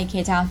ဆွဲတိုက်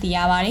ခိုက်ခဲ့ကြောင်းသိရ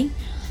ပါတယ်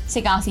။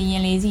 စစ်ကောင်စီ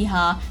ရင်လေးစီ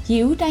ဟာရေ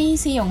ဦးတိုင်းရင်း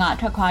စေယုံက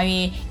ထွက်ခွာ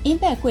၍အင်း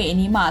ဘက်ကွေ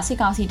အနီးမှာစစ်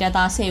ကောင်စီတပ်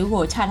သား10ဦး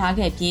ကိုချထား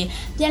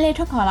ခဲ့ပြီးပြန်လည်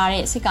ထွက်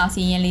ခွာလာတဲ့စစ်ကောင်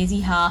စီရင်လေးစီ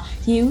ဟာ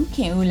ရေဦး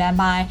ခင်ဦးလ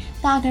မ်းပို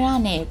င်းတာက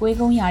ရနဲ့ကွေး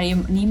ကုန်းရာတွေ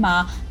အနီး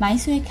မှာမို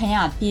င်းဆွဲခံ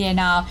ရပြီးတဲ့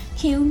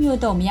နောက်ခင်ဦး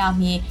မြို့တို့မ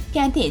ရောက်မီက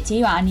န့်တစ်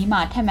ကျေးရွာအနီးမှာ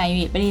ထပ်မံ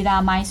၍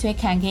ပရိဒါမိုင်းဆွဲ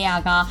ခံခဲ့ရ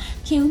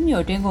ကခင်ဦး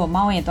မြို့တွင်း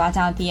ကိုမောင်းဝင်သွား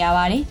ကြောင်းသိရ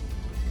ပါ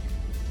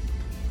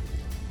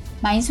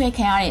တယ်မိုင်းဆွဲ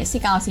ခံရတဲ့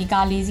စစ်ကောင်စီ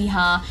ကားလေး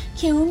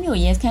စီးဟာခင်ဦး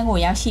မြို့ရဲစခန်း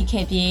ကိုရောက်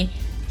ရှိခဲ့ပြီး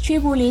ရွှေ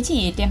ဘိုလေး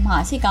ချီရဲတက်မှ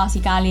စစ်ကောင်စီ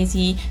ကားလေး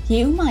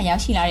စီးရေဦးမှရော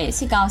က်ရှိလာတဲ့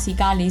စစ်ကောင်စီ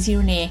ကားလေး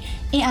စီးတို့နဲ့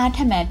အင်အား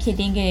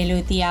ထပ်မံဖြစ်တင်းခဲ့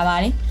တယ်လို့သိရပါ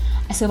တယ်။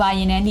အဆိုပါ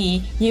ရင်နှန်းဒီ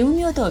ရေဦး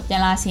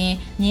မြို့သို့ပြန်လာစဉ်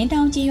မြ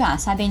င်းတောင်ကြီး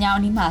ရွာစာတင်ကျော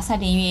င်းအနီးမှစ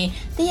တင်၍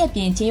တရက်ပြ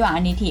င်ကြီး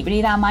ရွာအနီးထိပ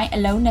ရိဒါမိုင်း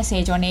အလုံး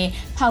20ကျော်နဲ့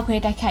ဖောက်ခွဲ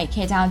တိုက်ခိုက်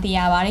ခဲ့ကြောင်းသိ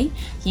ရပါတယ်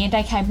။ရင်း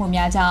တိုက်ခိုက်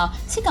မှုများကြောင့်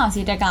စစ်ကောင်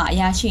စီတပ်က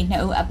အရာရှိ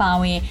2ဦးအပါအ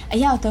ဝင်အ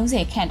ယောက်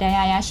30ခန့်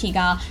တရားရရှိက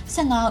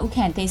15ဦး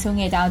ခန့်သေဆုံး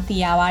ခဲ့ကြောင်းသိ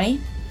ရပါတယ်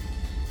။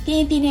ကရ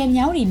င်ပြည်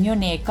နယ်မြောက်ရီမြို့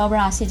နယ်ကော့ဘ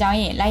ရာစစ်ကြောင်း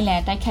ရဲ့လိုက်လံ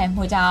တိုက်ခိုက်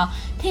မှုကြောင့်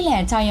ထိတ်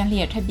လန့်ကြောက်ရွံ့လျ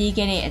က်ထွက်ပြေး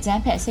ခဲ့တဲ့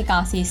အကြမ်းဖက်စစ်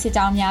ကောင်စီစစ်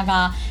ကြောင်းများက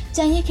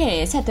ကြံရစ်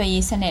ခဲ့တဲ့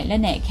ဆက်သွယ်ရေးစနစ်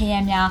လက်နက်ခဲ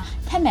ယမ်းများ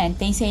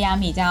ထပ်မံတင်ဆက်ရ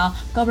မိကြော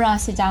င်းကော့ဘရာ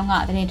စစ်ကြောင်း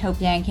ကသတင်းထုတ်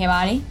ပြန်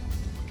ခဲ့ပါတယ်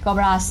။ကော့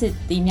ဘရာစစ်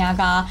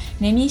သည်များက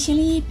နေမြေရှင်း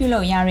လင်းရေးပြု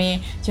လုပ်ရတဲ့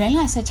ဇွန်လ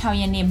16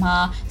ရက်နေ့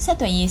မှာဆက်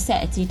သွယ်ရေးဆက်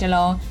အကြီးတစ်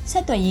လုံး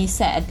ဆက်သွယ်ရေး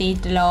ဆက်အ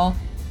သေးတစ်လုံး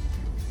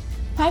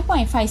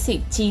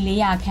 5.56G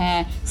 400ခန့်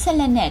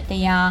ဆက်လက်နဲ့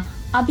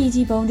100 RPG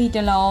ဘုံးသီးတ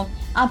စ်လုံး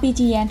RPG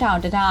ရန်တောင်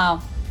တစ်တောင်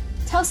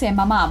60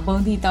မမ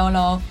ဘုံသီး3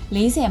လုံး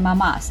40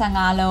မမ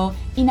15လုံး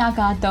အီနာ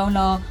ကာ3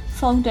လုံး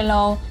ဖုန်း1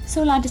လုံး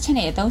ဆိုလာတစ်ချက်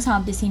နဲ့အသုံး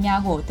ဆောင်ပစ္စည်းများ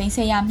ကိုတင်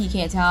ဆက်ရမိ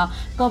ခဲ့ကြောင်း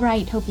ကော့ဘရို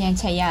က်ထုတ်ပြန်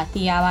ချက်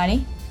ရသိရပါ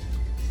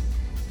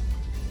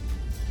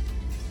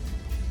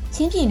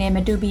တယ်ချင်းပြည်နယ်မ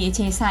တူပီ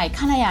အခြေဆိုင်ခ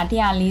လာရ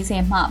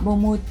140မှ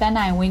ဘုံမူတ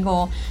န်းနိုင်ဝင်း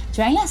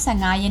ကိုဇွန်လ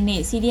15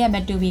ရက်နေ့ CDF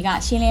မတူပီက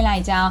ရှင်းလင်းလို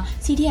က်ကြောင်း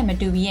CDF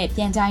မတူပီရဲ့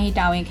ပြန်ကြား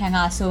ရေးတာဝန်ခံ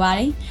ကဆိုပါ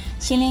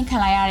တယ်ရှင်းလင်းခံ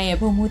လိုက်ရ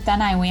တဲ့ဘုံမူတန်း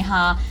နိုင်ဝ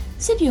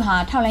င်းဟာစစ်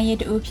ဗျူဟာထောက်လှမ်းရေး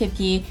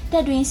တအုပ်ဖြစ်ပြီးတ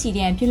က်တွ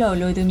င်းစီဒီအမ်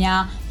ပြုလုပ်လိုသူ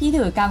များပြည်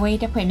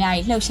သူ့ကာကွယ်ရေးတပ်ဖွဲ့များ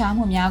၏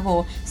လှုပ်ရှားမှုများ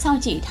ကိုစော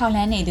င့်ကြည့်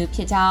ထောက်လှမ်းနေသူဖြ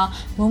စ်ကြော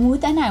င်းဝန်မူ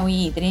တန်းနိုင်ဝင်း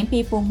၏သတ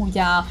င်းပေးပို့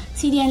မှုကြောင့်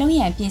စီဒီ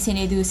အမ်လုံးရန်ပြင်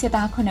ဆင်နေသူစစ်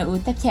သား9ဦး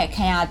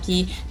တပ်ဖြတ်ခံရ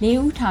ပြီး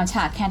4ဦး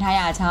ထောင်ချခံထား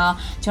ရကြောင်း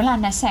ဇွန်လ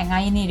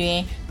25ရက်နေ့တွင်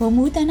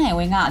ဝန်မူတန်းနိုင်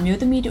ဝင်းကအ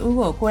မျိုးသမီးတဦး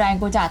ကိုကိုယ်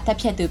တိုင်ကိုယ်ကျ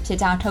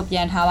တပ်ဖြတ်သူဖြစ်ကြောင်းထုတ်ပြ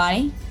န်ထားပါတ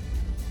ယ်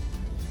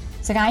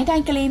စကိုင်းတို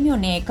င်းက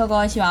လေးမြို့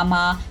နယ်ကော့ကော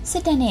ရွာမှာ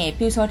စစ်တပ်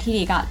နဲ့ပြူစောထီး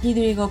တွေကပြည်သူ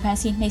တွေကိုဖမ်း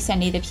ဆီးနှိပ်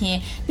စက်နေသဖြင့်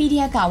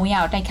PDF ကဝင်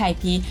ရောက်တိုက်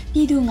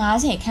ခိုက်ပြီးပြည်သူ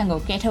90ခန့်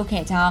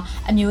ကိုကဲထုတ်ခဲ့ကြော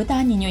င်းအ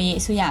မျိုးသားညီညွတ်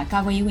ရေးအစိုး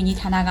ရကာကွယ်ရေး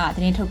ဝန်ကြီးဌာနကသ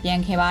တင်းထုတ်ပြန်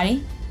ခဲ့ပါတယ်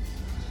။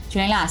ဇွ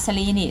န်လ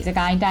14ရက်နေ့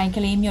စကိုင်းတိုင်းက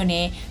လေးမြို့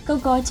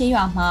နယ်ကော့ကောကျေး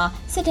ရွာမှာ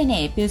စစ်တပ်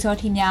နဲ့ပြူ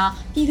စောထီးများ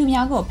ပြည်သူ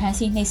များကိုဖ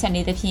မ်းဆီးနှိပ်စက်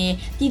နေသဖြင့်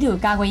ပြည်သူ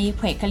ကာကွယ်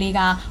ရေးဖွဲ့ကလေးက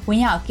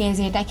ဝင်ရောက်ကယ်ဆ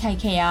ယ်တိုက်ခိုက်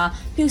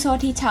ခဲ့ရာပြူ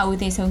စောထီး6ဦး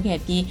သေဆုံး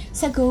ခဲ့ပြီး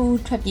19ဦး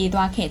ထွက်ပြေး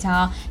သွား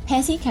ခဲ့ကြောင်း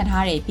ဖမ်း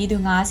ဆီးခံထားတဲ့ပြည်သူ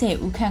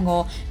90ဦးခန့်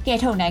ကိုကယ်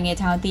ထုတ်နိုင်ခဲ့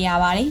ကြောင်းသိရ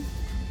ပါတယ်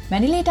။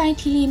မန္တလေးတို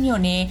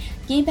င်းထီလီမြို့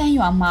နယ်ကင်းပ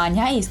န်းရွာမှာည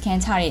အိတ်စခ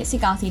န်းချတဲ့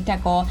စစ်ကောင်စီ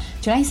တပ်က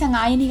ဇူလိုင်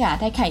15ရက်နေ့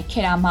ကတိုက်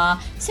ခိုက်ခဲ့တာ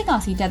မှာစစ်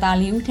ကောင်စီတပ်သား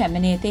4ဦးထက်မ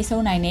နည်းသေ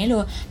ဆုံးနိုင်တယ်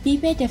လို့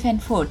People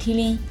Defense Force ထီ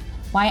လီ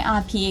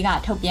YRPA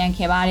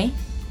ကထုတ်ပြန်ခဲ့ပါတယ်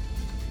။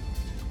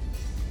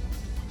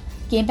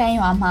ကင်းပန်း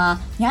ရွာမှာ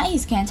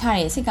ညအိတ်စခန်းချ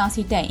တဲ့စစ်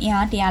ကောင်စီတပ်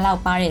အင်အား100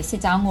လောက်ပါတဲ့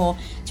စစ်ကြောင်း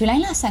ကိုဇူလို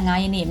င်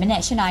15ရက်နေ့မန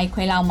က်8:00 နာရီ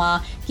ခွဲလောက်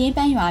မှာကင်းပ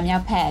န်းရွာမြော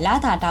က်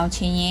ဖက်လာသာတောင်ချ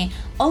င်းရင်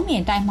အုံးမြ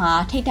င့်တိုက်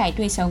မှာထိတ်တိုက်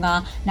တွေ့ဆုံက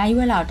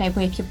နိုင်ရွက်လောက်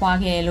တိုက်ပွဲဖြစ်ပွား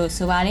ခဲ့တယ်လို့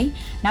ဆိုပါတယ်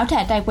။နောက်ထ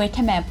ပ်တိုက်ပွဲ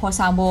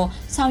ထပ်မံဖော်ဆောင်ဖို့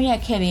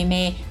ဆောင်ရွက်ခဲ့ပေ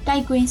မဲ့တို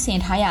က်ကွင်းဆင်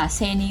ထားရ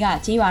10အနီး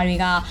ကကြေးရွာ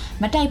တွေက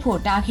မတိုက်ဖို့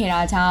တားခဲ့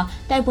တာကြော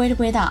င့်တိုက်ပွဲတစ်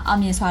ပွဲသာအောင်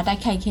မြင်စွာတို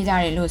က်ခိုက်ခဲ့ကြ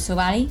တယ်လို့ဆို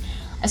ပါတယ်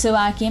။အဆို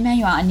ပါကင်းမန်း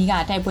ရွာအနီးက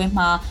တိုက်ပွဲ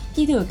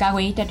မှာပြည်သူ့ကာကွ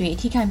ယ်ရေးတပ်တွေအ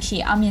ထိခိုက်မ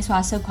ရှိအောင်မြင်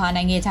စွာဆုတ်ခွာ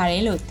နိုင်ခဲ့ကြ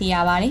တယ်လို့သိရ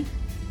ပါတယ်။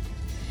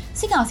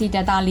စစ်ကောင်စီ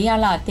တပ်သား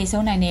400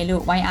လောက်တေဆုံးနိုင်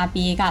တယ်လို့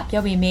YRPA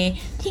ကပြောပေမဲ့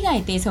ထိ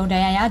ခိုက်တေဆုံးဒ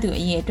ဏ်ရာရသူအ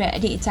ရေအတွက်အ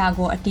တိ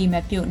အကျကိုအတိမ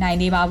ပြုတ်နိုင်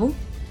သေးပါဘူး။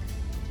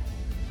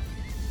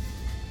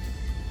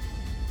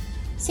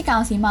စစ်ကော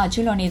င်စီမှ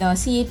ကျူးလွန်နေ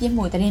သောစီး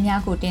ရေးပြစ်မှုသတ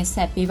င်းများကိုတင်ဆ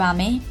က်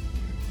ပေးပါမယ်။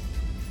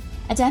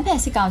အကြမ်း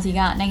ဖက်စစ်ကောင်စီက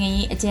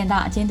နိုင်ငံရေးအကျဉ်း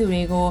သားအကျ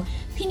ဉ်းသူတွေ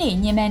ကိုဖိနှိပ်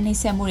ညှဉ်းပန်းနှိပ်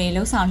စက်မှု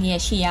တွေလှုံ့ဆော်လျ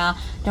က်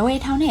ရှိရာဒဝဲ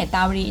ထောင်နဲ့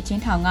တာဝရီအကျ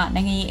ဉ်းထောင်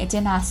ကနိုင်ငံရေးအကျ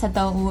ဉ်းသား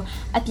73ဦး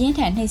အပြင်း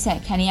ထန်နှိပ်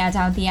စက်ခံရ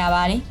ကြောင်းသိရ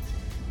ပါတယ်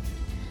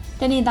။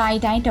တန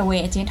င်္သာရီတိုင်းဒဝဲ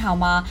အကျဉ်း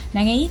ထောင်မှာ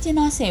နိုင်ငံရေးအကျဉ်း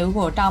သား10ဦး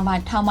ကိုထော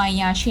င်ပိုင်း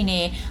ရရှိနေ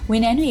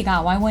ဝန်ထမ်းတွေ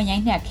ကဝိုင်းဝန်းရို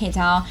က်နှက်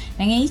ခဲ့ကြောင်း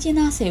နိုင်ငံရေးအကျဉ်း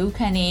သား10ဦး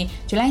ခန့်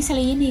နဲ့ဇူလိုင်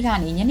14ရက်နေ့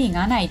ကနေညနေ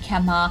9:00နာရီ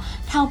ခန့်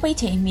မှာထောင်ပိတ်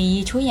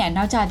ချိန်မီရေချိုး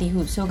ရန်နောက်ကျ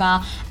သည်ဟုဆို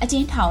ကအကျ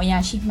ဉ်းထောင်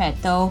အရာရှိမှတ်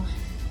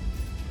3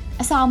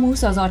အစာမှု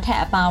စောစော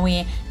ထက်အပါ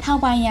ဝင်ထော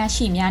င်ပိုင်း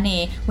ရရှိများ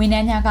နဲ့ဝန်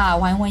ထမ်းများ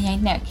ကဝိုင်းဝန်းရို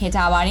က်နှက်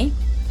ခဲ့ကြပါတယ်။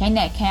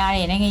ရိုက်နှက်ခံရ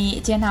တဲ့နိုင်ငံ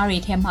ရေးအကျဉ်းသား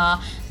တွေထဲမှာ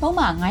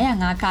ပုံမှန်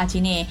905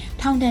ကကြီးနဲ့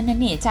ထောင်ဒဏ်2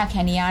နှစ်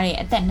ကြာခံနေရတဲ့အ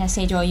သက်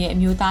20ကျော်ရဲ့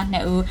အမျိုးသား2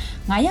ဦး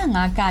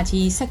905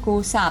ကကြီး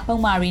19စပုံ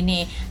မှန်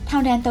တွေနဲ့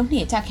ထောင်ဒဏ်3နှ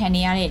စ်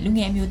ကြာခံနေရတဲ့လူင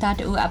ယ်အမျိုးသား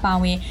2ဦး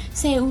အပါဝင်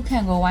10ဦး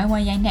ခန့်ကိုဝိုင်းဝ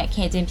န်းရိုက်နှက်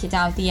ခဲ့ခြင်းဖြစ်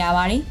ကြောင်းသိရ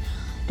ပါတယ်။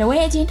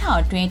ဒဝဲအကျဉ်းထောင်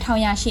အတွင်း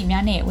ထောင်ရ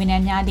ရှိများနဲ့ဝန်ထ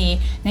မ်းများသ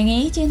ည့်နိုင်ငံ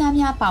ရေးအကျဉ်းသား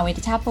များပါဝင်တ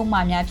ခြား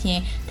ပုံမှန်များဖြင့်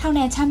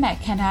ထောင်နဲ့ချမှတ်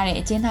ခံထားတဲ့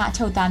အကျဉ်းသားအ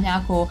ချုပ်သား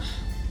များကို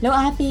လော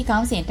အားပြီးကော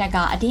င်းစဉ်တက်က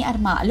အတင်းအဓ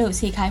မ္မအလို့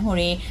စီခိုင်းမှု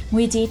တွေ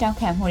ငွေကြေးတောင်း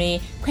ခံမှုတွေ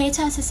ခွဲ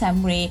ခြားဆက်ဆံ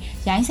မှုတွေ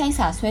ရိုင်းဆိုင်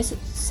စာဆွဲ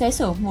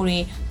ဆိုမှုတွေ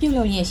ပြု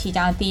လုပ်ရရှိ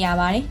ကြောင်းသိရ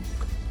ပါတယ်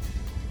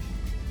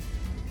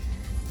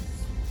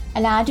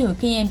အလားတူ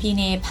ကရင်ပြည်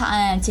နယ်ဖား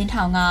အံအကျဉ်း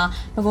ထောင်က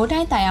ပဲခူးတို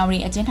င်းတာယာရီ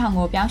အကျဉ်းထောင်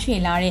ကိုပြောင်းရွှေ့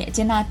လာတဲ့အကျ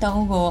ဉ်းသား3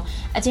ဦးကို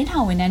အကျဉ်းထော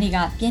င်ဝန်ထမ်းတွေက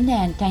ပြင်းထ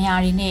န်ဒဏ်ရာ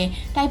တွေနဲ့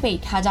တိုက်ပိတ်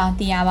ထားကြောင်း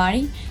သိရပါတ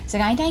ယ်။စ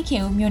ကိုင်းတိုင်းခ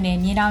င်ဦးမြို့နယ်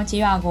မြေတောင်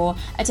ကျေးရွာကို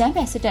အကြမ်းဖ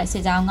က်စစ်တပ်စ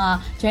စ်ကြောင်းက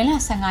ဇွဲလ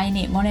15ရက်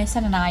နေ့မွန်နယ်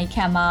12နာရီခ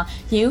န့်မှာ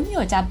ရေဦး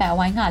မြို့ကြားပတ်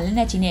ဝိုင်းကလက်န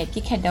က်ကြီးနဲ့ပ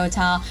စ်ခတ်တော့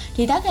ကြောင်း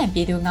ဒေသခံပြ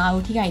ည်သူ9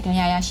ဦးထိခိုက်ဒဏ်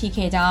ရာရရှိ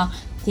ခဲ့ကြောင်း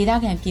ဒေသ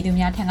ခံပြည်သူ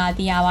များထံက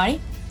သိရပါတယ်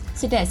။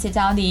စစ်တပ်စစ်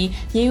ကြောင်းသည်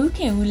ရေဦးခ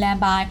င်ဦးလ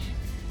မ်းပိုင်း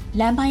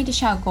တစ်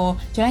လျှောက်ကို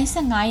ဇူလိုင်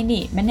15ရက်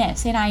နေ့မနက်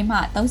10:30မှ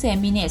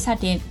30မိနစ်စ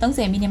တင်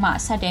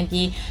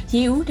ပြီး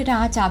ရေဦးတ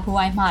ရားကြဖိုး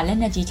ဝိုင်းမှလက်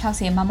နက်ကြီး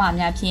60မမ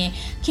များဖြင့်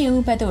ခင်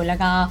ဦးဘက်သို့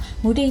၎င်း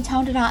မူတိန်ချော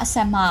င်းတရားအဆ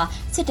က်မှ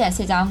စစ်တပ်စ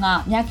စ်ကြောင်းက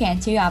မြကန်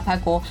ချေးရွာဘက်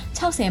ကို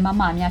60မ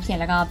မများဖြင့်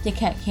၎င်းပစ်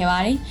ခတ်ခဲ့ပါ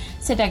တယ်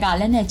။စစ်တပ်က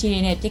လက်နက်ကြီး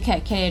တွေနဲ့ပစ်ခ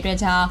တ်ခဲ့တဲ့အတွက်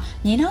ကြောင့်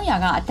မြင်းနှောင်းရွာ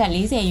ကအသက်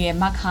40အရွယ်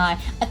မခိုင်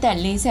အသက်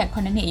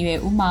48နှစ်အရွယ်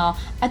ဦးမောင်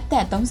အသ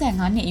က်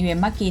35နှစ်အရွယ်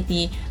မကေ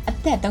တီအ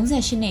သက်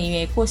38နှစ်အရွ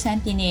ယ်ကိုစန်း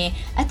ပြင်းနဲ့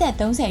အသက်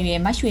30အရွယ်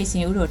မရွှေစ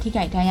င်ဦးတို့ထိ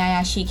ခိုက်ဒဏ်ရာရ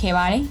ရှိခဲ့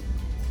ပါတယ်။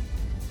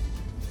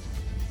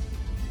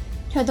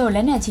ထို့သောလ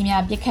က်နက်ကြီး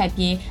များပစ်ခတ်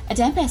ပြီးအ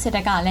ကြမ်းဖက်စစ်တ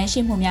ပ်ကလမ်းရှိ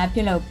မှုများ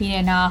ပြုလုပ်ပြီး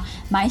တဲ့နောက်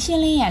မိုင်းရှ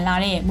င်းလင်းရန်လာ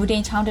တဲ့မူတ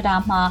င်ချောင်းတ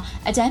ရားမှ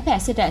အကြမ်းဖက်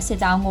စစ်တပ်စစ်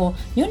ကြောင်းကို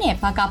မြို့နယ်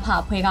ဘကဖ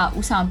အဖွဲ့က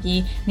ဦးဆောင်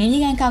ပြီးနေပြ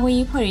ည်တော်ကာကွယ်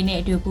ရေးဖွဲ့တွေနဲ့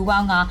အတူပူးပေါ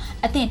င်းက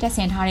အသင့်တပ်ဆ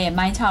င်ထားတဲ့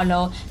မိုင်း6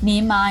လုံးနေ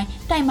မိုင်း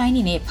တိုက်မိုင်း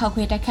တွေနဲ့ဖောက်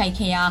ခွဲတိုက်ခိုက်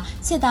ခဲ့ရာ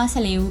စစ်သား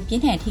14ဦးပြ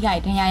င်းထန်ထိခို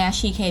က်ဒဏ်ရာရ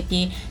ရှိခဲ့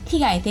ပြီးထိ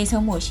ခိုက်ဒေ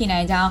ဆုံးမှုရှိ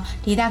နိုင်ကြောင်း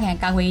ဒေသခံ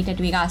ကာကွယ်ရေးတပ်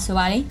တွေကဆို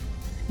ပါတယ်။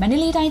မန္တ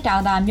လေးတိုင်းတော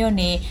င်သာမြို့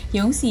နယ်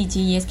ရုံးစီ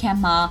ကြီးရဲစခန်း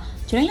မှာ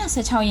ဇူလိုင်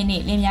16ရက်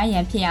နေ့လင်းများရ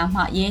န်ဖြစ်ရာ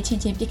မှရဲချ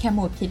င်းချင်းပစ်ခတ်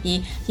မှုဖြစ်ပြီး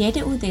ရဲတ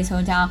အုပ်သေ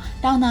ဆုံးကြောင်း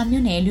တောင်သာ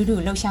မြို့နယ်လူထု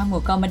လှုပ်ရှားမှု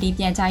ကော်မတီ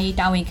ပြန်ကြားရေး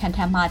တာဝန်ခံထ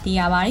မ်းမှသိ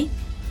ရပါတယ်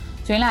။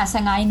ဇွဲလ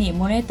15ရက်နေ့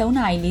မွန်းလယ်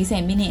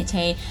3:40မိနစ်အ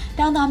ချိန်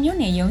တောင်သာမြို့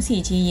နယ်ရုံးစီ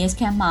ကြီးရဲစ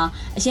ခန်းမှာ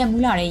အရက်မူ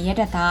လာတဲ့ရဲ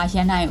တပ်သားရ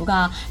န်နိုင်ဦးက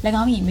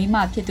၎င်း၏မိမ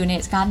ဖြစ်သူ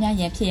နဲ့စကားများ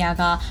ရန်ဖြစ်ရာ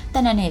ကတ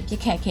ပ်နက်နဲ့ပစ်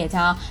ခတ်ခဲ့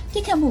ကြောင်းပ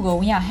စ်ခတ်မှုကို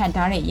ဝင်ရောက်ဟန်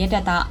တားတဲ့ရဲတ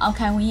ပ်သားအောင်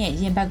ခိုင်ဝင်းရဲ့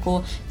ရင်ဘတ်ကို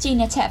ကြည်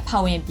နှစ်ချက်ဖော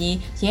က်ဝင်ပြီး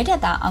ရဲတပ်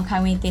သားအောင်ခို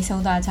င်ဝင်းသေ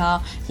ဆုံးသွားကြောင်း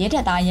ရဲတ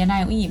ပ်သားရန်နို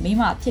င်ဦး၏မိ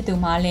မဖြစ်သူ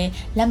မှလည်း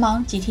လက်မော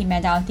င်းကြီးထိမှ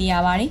န်ကြောင်းသိရ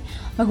ပါတယ်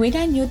။မကွေး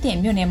တိုင်းမြို့တင်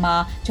မြို့နယ်မှာ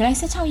ဇူလိုင်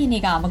16ရက်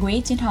နေ့ကမကွေး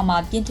ကျင်းထောင်မှာ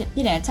ပြည်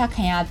တံချ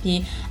ခံရပြီး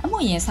အမှု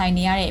ရင်ဆိုင်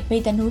နေရတဲ့ပေ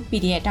တနူး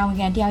PDF တာဝန်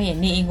ခံတယောက်ရဲ့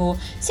နေအိမ်ကို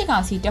စစ်ကော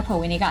င်စီတပ်ဖွဲ့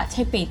ဝင်တွေက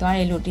ချိတ်ပိတ်သွားတ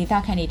ယ်လို့ဒေသ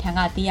ခံတွေထံက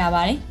သိရ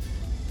ပါတယ်။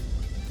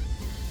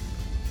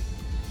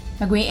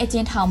မကွေးအကျ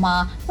ဉ်းထောင်မှာ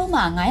ပုံ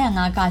မှန်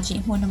905ကကြီး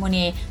အမှုနှမှု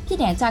နဲ့ပြည်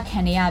တံချခံ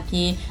ရ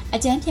ပြီးအ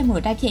ကြမ်းဖက်မှု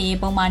တိုက်ဖျက်ရေး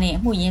ပုံမှန်နဲ့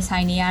အမှုရင်ဆို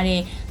င်နေရ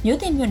တဲ့မြို့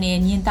တင်မြို့နယ်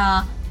မြင်းသား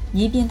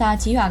မြေပြင်သား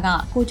ကြီးရွာက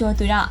ကိုကျော်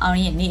သူရအောင်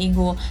ရဲ့နေအိမ်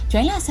ကို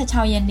ဇွဲလ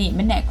16ရက်နေ့မ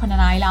နက်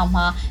9:00နာရီလောက်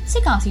မှာစ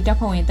စ်ကောင်စီတပ်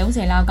ဖွဲ့ဝင်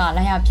30လောက်က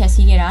လာရောက်ဖျက်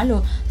ဆီးခဲ့တာ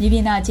လို့မြေပြ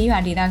င်သားကြီးရွာ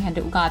ဒေသခံ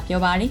တို့ကပြော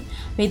ပါတယ်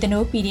။ဗေဒ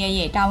နို PDF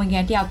ရဲ့တာဝန်ခံ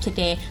တယောက်ဖြစ်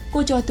တဲ့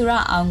ကိုကျော်သူရ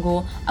အောင်ကို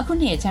အခု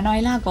နှစ်ဇန်နဝါ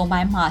ရီလကုန်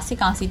ပိုင်းမှာစစ်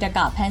ကောင်စီတပ်က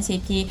ဖမ်း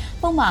ဆီးပြီး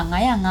ပုံမှန်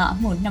905အ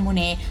မှု2မှု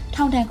နဲ့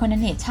ထောင်ဒဏ်9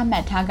နှစ်ချမှ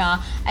တ်ထားက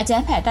အကြ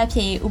မ်းဖက်တပ်ဖြ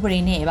ည့်ဥပဒေ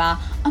နဲ့ပါ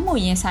အမှု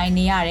ရင်ဆိုင်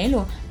နေရတယ်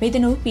လို့ဗေဒ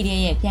နို PDF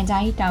ရဲ့ပြန်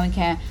ကြားရေးတာဝန်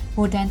ခံ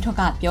ဗိုလ်တန်းထွတ်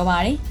ကပြောပါ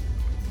တယ်။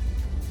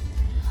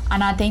အာ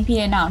နာသိန်းပြည်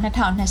တဲ့နောက်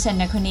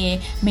2022ခုနှစ်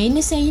မေ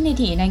20ရက်နေ့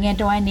ထိနိုင်ငံ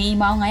တော်နေအိ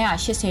မ်ပေါင်း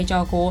980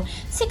ကျော်ကို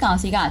စစ်ကောင်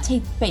စီကချိ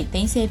တ်ပိတ်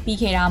သိမ်းဆည်းပြီး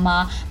ခဲ့တာမှာ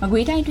မ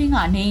ကွေးတိုင်းတွင်းက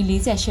နေအိမ်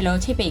48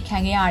လုံးချိတ်ပိတ်ခံ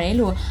ခဲ့ရတယ်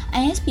လို့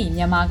ISP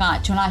မြန်မာက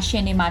ဇွန်လ10ရ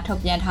က်နေ့မှာထု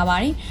တ်ပြန်ထားပါ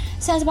တယ်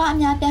။စံစပါအ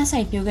များပြား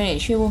စိုက်ပျိုးခဲ့တဲ့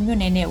ရွှေဘုံမြို့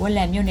နယ်နဲ့ဝက်လ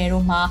က်မြို့နယ်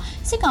တို့မှာ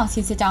စစ်ကောင်စီ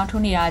စစ်ကြောင်း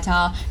ထိုးနေတာကြော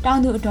င့်တောင်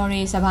သူအတော်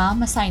တွေစပါ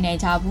မဆိုင်နိုင်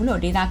ကြဘူးလို့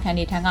ဒေသခံ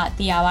တွေထံက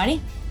သိရပါတယ်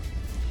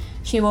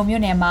။ရွှေဘုံ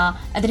မြို့နယ်မှာ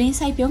အသတင်း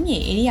စိုက်ပျိုးမြေ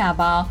ဧရိယာ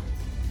ပေါင်း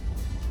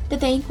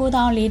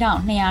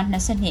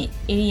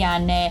1,94,222ဧရိယာ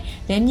နဲ့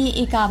လက်မြေ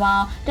ဧကပေါ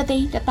င်း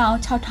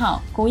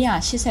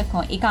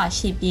1,16,989ဧက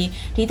ရှိပြီး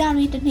ဒေသရ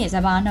င်းတစ်နှစ်စ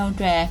ပါးနှုန်းအ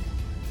တွက်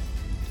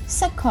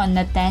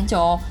18တန်း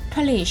ကျော်ထွ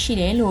က်လေရှိ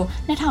တယ်လို့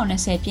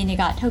2020ပြည့်နှစ်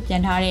ကထုတ်ပြ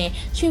န်ထားတဲ့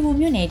ရွှေဘုံ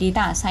မြို့နယ်ဒေသ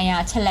ဆိုင်ရာ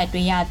ချက်လက်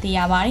တွေရသိရ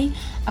ပါတယ်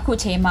။အခု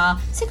ချိန်မှာ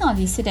စစ်ကောင်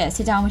စီစစ်တပ်စ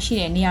စ်ကြောင်းရှိ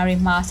တဲ့နေရာတွေ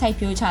မှာစိုက်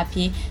ပျိုးချ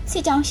ပြီးစ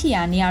စ်ကြောင်းရှိ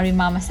ရာနေရာတွေ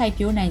မှာမစိုက်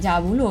ပျိုးနိုင်ကြ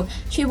ဘူးလို့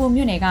ရွှေဘုံ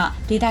မြို့နယ်က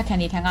ဒေသခံ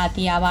တွေထံက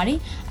သိရပါတယ်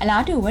။အ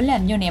လားတူဝက်လ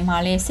က်မြို့နယ်မှာ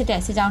လည်းစစ်တ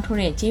ပ်စစ်ကြောင်းထိုး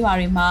တဲ့ကြေးရွာ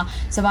တွေမှာ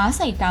စပါး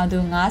စိုက်တောင်သူ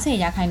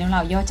90%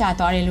လောက်ရောကျ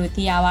သွားတယ်လို့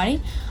သိရပါတယ်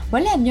။ဝ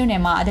က်လက်မြို့န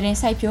ယ်မှာအသတင်း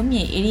စိုက်ပျိုး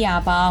မြေဧရိယာ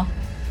ပေါင်း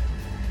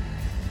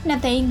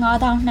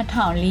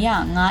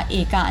2,52,405ဧ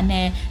ကအန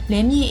က်လ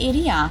င်းမြေဧ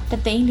ရိယာ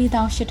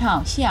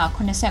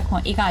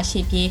1,48,889ဧကရှိ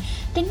ပြီး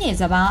တစ်နှစ်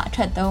စပါးအ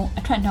ထွက်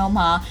နှုန်း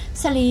မှာ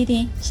14သ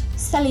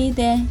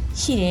န်း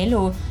ရှိတယ်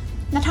လို့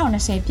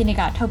2020ပြည့်နှစ်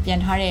ကထုတ်ပြန်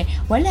ထားတဲ့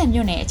ဝက်လက်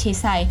မြို့နယ်အခြေ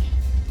စိုက်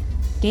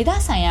ဒေသ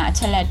ဆိုင်ရာအ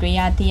ချက်အလက်တွေရ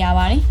သိရ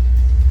ပါတယ်။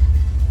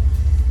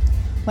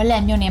 ဝက်လ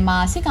က်မြို့နယ်မှာ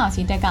စစ်ကောင်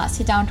စီတပ်ကစ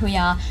စ်ကြောင်းထိုး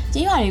ရာ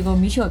ကြေးရွာတွေကို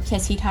မိရှို့ဖျ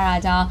က်ဆီးထားတာ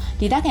ကြောင့်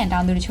ဒေသခံတော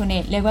င်သူတို့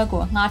နဲ့လက်ဝက်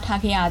ကိုငှားထား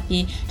ခဲ့ရ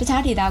ပြီးတ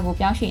ခြားဒေသကို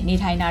ပြောင်းရွှေ့နေ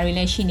ထိုင်တာတွေလ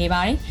ည်းရှိနေ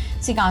ပါတယ်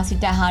။စစ်ကောင်စီ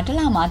တပ်ဟာတစ်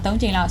လမှာ3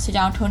ကြိမ်လောက်စစ်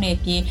ကြောင်းထိုးနေ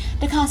ပြီး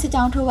တစ်ခါစစ်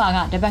ကြောင်းထိုးပါက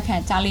တပတ်ခ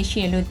န့်ကြားလေးရှိ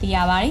ရလို့သိရ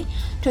ပါတယ်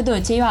။ထို့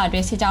သို့ကြေးရွာ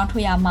တွေစစ်ကြောင်း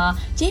ထိုးရမှာ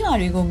ကြေးရွာ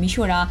တွေကိုမိ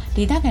ရှို့တာ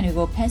ဒေသခံတွေ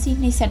ကိုဖမ်းဆီး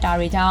နှိပ်စက်တာ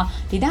တွေကြောင့်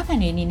ဒေသခံ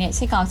တွေအနေနဲ့စ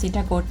စ်ကောင်စီတ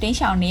ပ်ကိုတင်း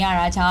ရှောင်နေရ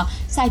တာကြောင့်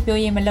စိုက်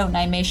ပျိုးရေးမလုပ်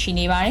နိုင်ပဲရှိ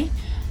နေပါတယ်။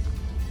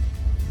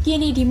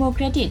 KNI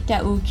Democratic တ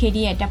ပ်ဦး KD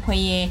ရဲ့တပ်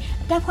ဖွဲ့ရဲ့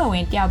တပ်ဖွဲ့ဝ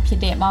င်တယောက်ဖြစ်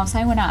တဲ့မောင်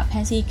ဆိုင်ဝနဖ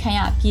မ်းဆီးခံရ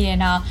ပြီးတဲ့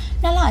နောက်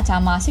နှစ်လကြာ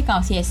မှစစ်ကော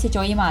င်စီရဲ့စစ်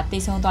ကြောရေးမှတိ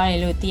တ်ဆုံးသွားတ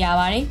ယ်လို့သိရ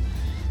ပါတယ်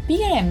။ပြီး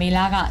ခဲ့တဲ့မေလ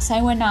ကဆို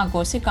င်ဝန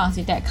ကိုစစ်ကောင်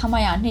စီတပ်ခမ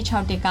ရ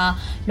261က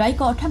လွိုက်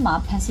ကော်ထက်မှ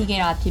ဖမ်းဆီး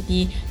ခဲ့တာဖြစ်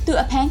ပြီးသူ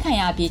အဖမ်းခံ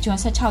ရပြီးဂျွန်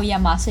16ရ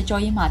က်မှာစစ်ကြော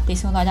ရေးမှတိတ်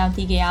ဆုံးသွားကြောင်း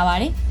သိခဲ့ရပါ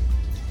တယ်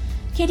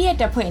။ KD ရဲ့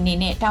တပ်ဖွဲ့အနေ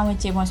နဲ့တာဝန်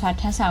ကျေပွန်စွာ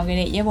ထမ်းဆောင်ခဲ့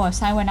တဲ့ရဲဘော်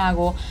ဆိုင်ဝန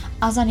ကို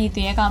အာဇာနည်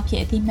သူရဲကောင်းဖြ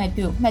စ်အသိမှတ်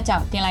ပြုမှတ်ကြော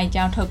က်တင်လိုက်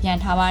ကြောင်းထုတ်ပြန်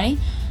ထားပါတယ်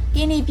။က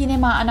င်းနီပြည်န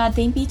ယ်မှာအာဏာ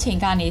သိမ်းပြီးချိန်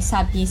ကနေစ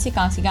ပြီးစစ်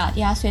ကောင်စီကတ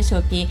ရားစွဲ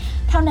ဆိုပြီး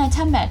ထောင်ဒဏ်ချ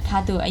မှတ်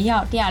ထားသူအယော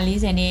က်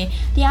140နဲ့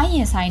တရားရ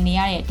င်ဆိုင်နေ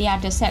ရတဲ့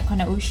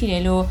118ဦးရှိတ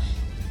ယ်လို့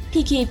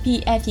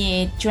PKPF ရဲ့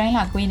July လ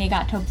9ရက်နေ့က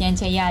ထုတ်ပြန်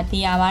ချက်အရသိ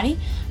ရပါတယ်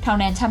။ထောင်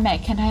ဒဏ်ချမှတ်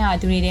ခံထားရ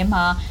သူတွေထဲ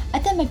မှာအ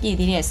သက်မပြည့်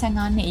သေးတဲ့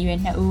15နှစ်အရွယ်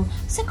2ဦး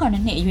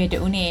18နှစ်အရွယ်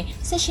2ဦးနဲ့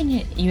18နှ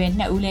စ်အရွယ်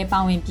2ဦးလည်းပါ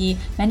ဝင်ပြီး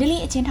မန္တ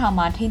လေးအချင်းထောင်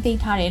မှာထိန်းသိ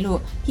မ်းထားတယ်လို့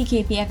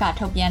PKPF က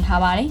ထုတ်ပြန်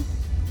ထားပါတယ်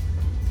။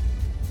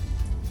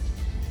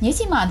ည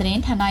စီမာသတ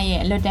င်းဌာနရဲ့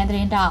အလွတ်တန်းသတ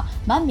င်းတောက်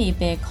မမေ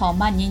ပဲခေါ်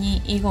မညင်းည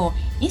င်းအေးကို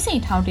အင်းစိ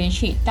န်ထောင်တွင်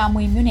ရှိတာ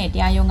မွေမြို့နယ်တ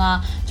ရားရုံးက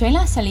ဂျွိုင်းလ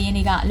14ရက်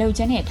နေ့ကအလုပ်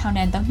ကျန်းနဲ့ထောင်ဒ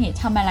ဏ်3နှစ်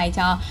ချမှတ်လိုက်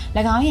ကြောင်း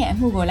၎င်းရဲ့အ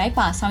မှုကိုလိုက်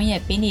ပါဆောင်ရွ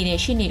က်ပေးနေတဲ့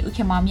ရှေ့နေဦးခ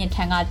င်မောင်မြင့်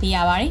ထံကသိရ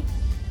ပါတယ်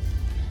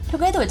။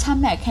ထို့ကဲ့သို့ချ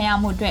မှတ်ခံရ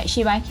မှုအတွက်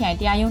ရှေ့ပိုင်းခရိုင်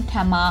တရားရုံး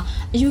ထံမှ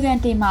အယူခံ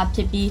တင်မှဖြ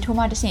စ်ပြီးထို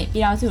မှတဆင့်ပြ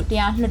ည်ထောင်စုတ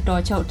ရားလွှတ်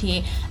တော်ချုပ်ထိ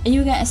အယူ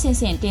ခံအဆင့်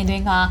ဆင့်တင်သွ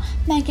င်းက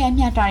မှန်ကန်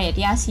မျှတတဲ့တ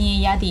ရားစီရင်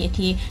ရသည့်အ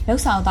ထိလှု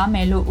ပ်ဆောင်သွားမ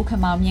ယ်လို့ဦးခ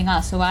င်မောင်မြင့်က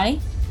ဆိုပါတယ်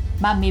။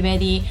မမေပဲ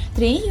ဒီတ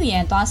ရင်ယူရ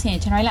န်သွားစဉ်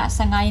ဇန်နဝါရီလ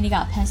15ရက်နေ့က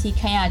ဖမ်းဆီး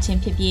ခံရခြင်း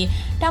ဖြစ်ပြီး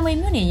တာမွေ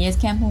မြို့နယ်ရဲစ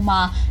ခန်းမှုမှ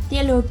တ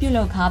ရားလိုပြု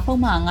လုပ်ခါပုံ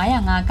မှန်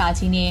905က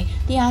ကြီးနဲ့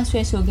တရား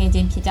စွဲဆိုခဲ့ခြ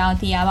င်းဖြစ်ကြောင်း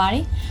သိရပါတ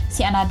ယ်။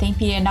ဆီအနာသိန်း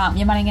ပြည်တဲ့နောက်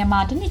မြန်မာနိုင်ငံမှာ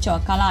တနစ်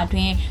ကျော်ကာလအတွ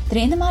င်းတရ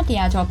င်သမား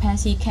100ကျော်ဖမ်း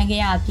ဆီးခံ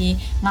ခဲ့ရပြီး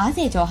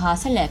90ကျော်ဟာ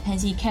ဆက်လက်ဖမ်း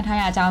ဆီးခံထား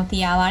ရကြောင်းသိ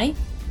ရပါတယ်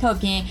။ထို့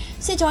ပြင်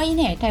စစ်ကြောရေး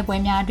နဲ့တိုက်ပွဲ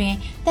များတွင်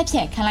တပ်ဖြ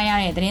တ်ခံလိုက်ရ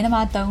တဲ့သတင်းသ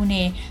မား3ဦး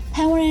နဲ့ဖ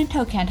မ်းဝရမ်း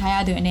ထုတ်ခံထားရ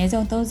သူအနည်း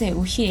ဆုံး30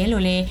ဦးရှိတယ်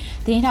လို့လည်း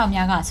သတင်းထောက်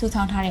များကစု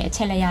ဆောင်းထားတဲ့အချ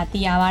က်လက်ရသိ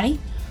ရပါတယ်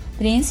။သ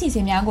တင်းစီစ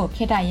ဉ်များကို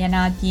ခေတ္တရန်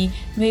နာပြီး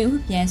ຫນွေဥ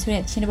ပြန်ဆို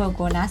တဲ့ချင်းတစ်ပုဒ်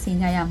ကိုနားဆင်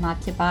ကြရမှာ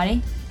ဖြစ်ပါတယ်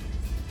။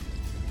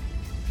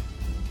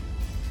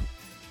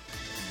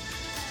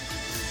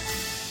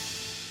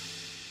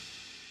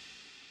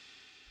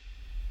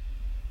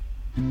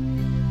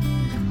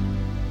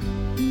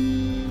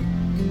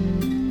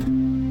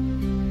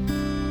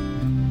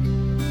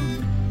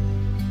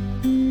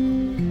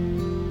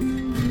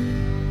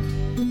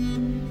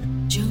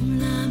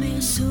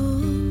Show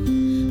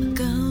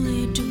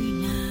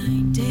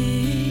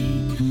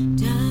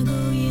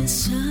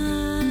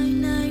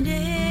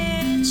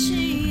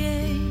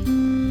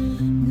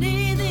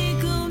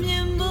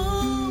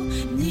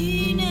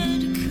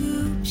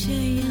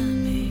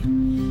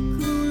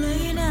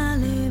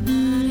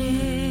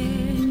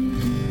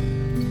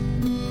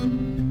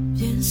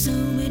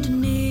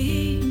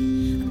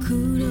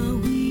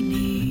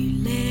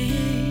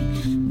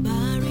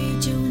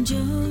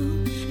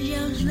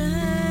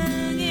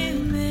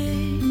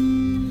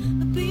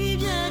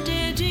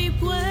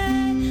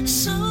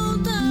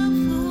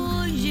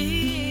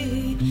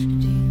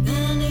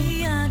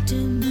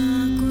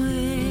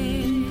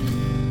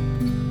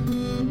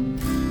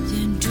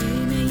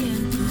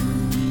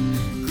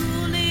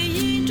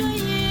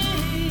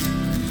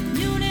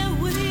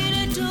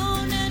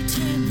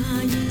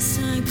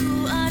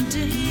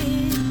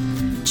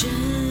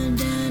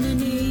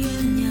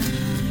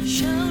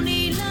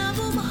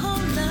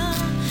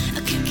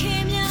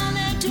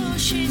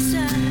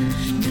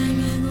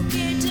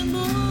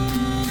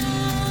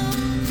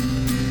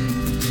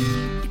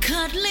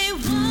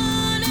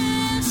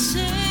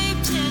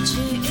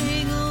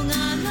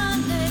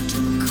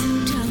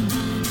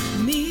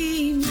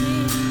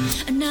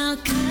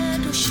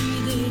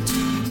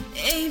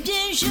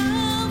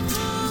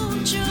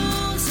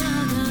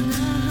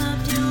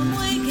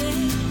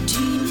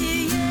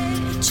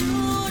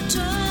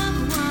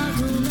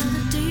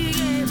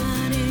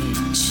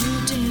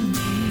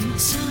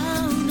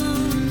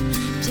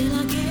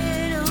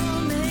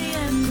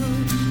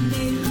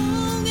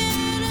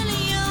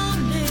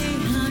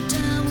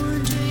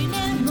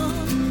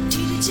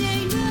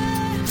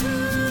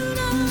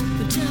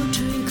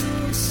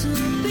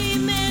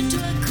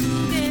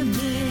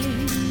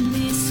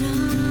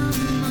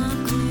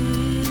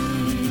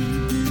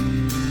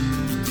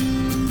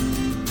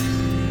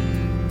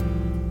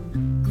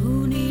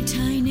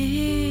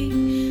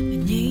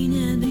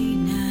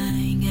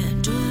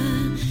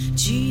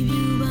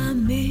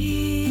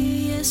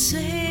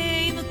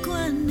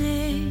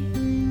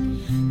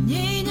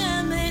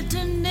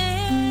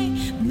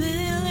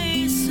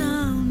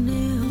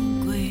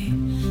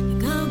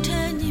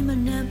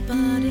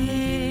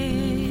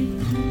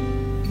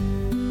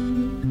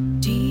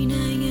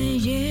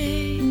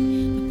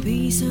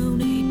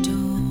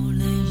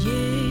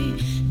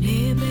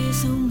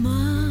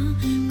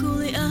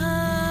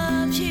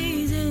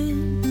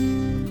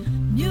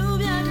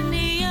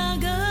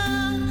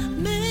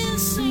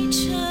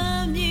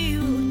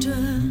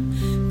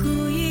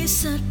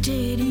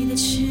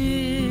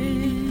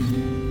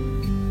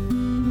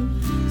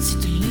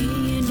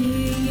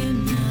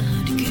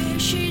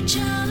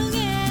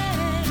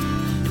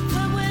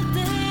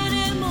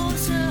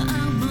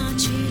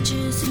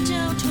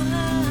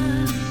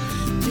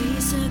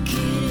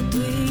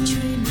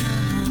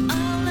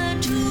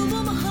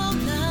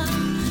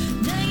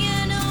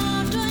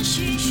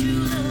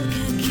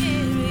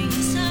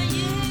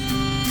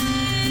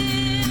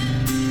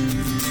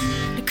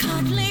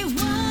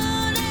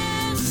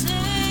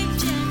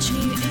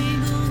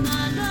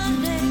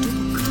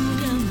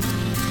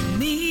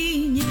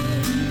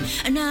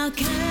နာ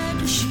ဂ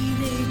တ်ရှိ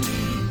သေးတ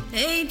ယ်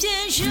အိမ်ပြ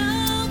န်ရော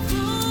က်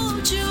ဖို့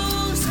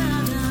ကြိုး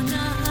စားတာ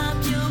နာ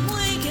ပြော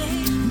မွေးခဲ့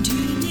ဒီ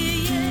နေ့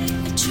ရဲ့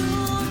အ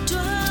ချိုး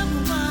တော်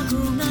ဘဝ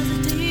ကိုငါ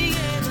သိ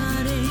ခဲ့ပါ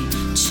တယ်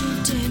ချစ်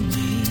တဲ့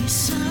မိ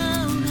ဆော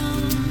င်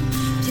တော့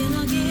ပြန်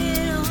လာခဲ့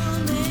တော့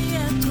မေရ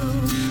ကို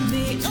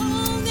မေအော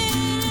င်င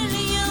ယ်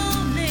လျော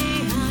င်းနေ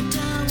ဟာ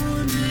တာဝ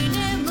န်တွေ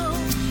နဲ့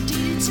မို့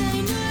ဒီချိ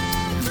န်တွေ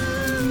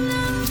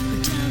လာ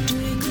တာ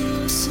တွေကို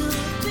ဆို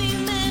ပြီး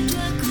မဲ့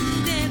တော့ခု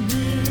ခဲ့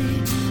မေ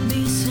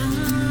မိဆော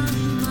င်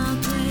မ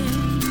ကွယ်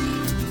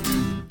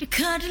တ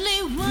ခါတလေ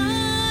ဝ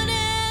မ်း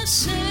နဲ့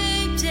စိ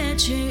တ်ပြည့်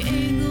ချင်အိ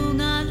မ်ကို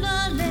ငါလာ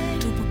လေ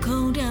သူပ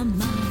ခုံးတမ်း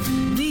မှာ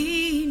မိ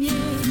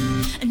မြဲ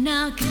အနာ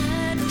ဂ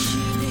တ်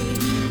ရှိနေ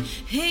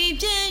ဟိတ်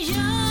ပြန်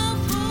ရောက်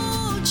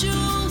ဖို့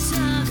ကြိုး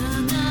စားက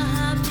ငါ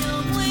ပြော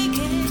မွေး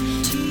ခဲ့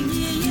ဒီ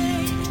နေ့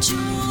ရဲ့အ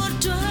ချိုး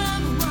တော်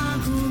ဘဝ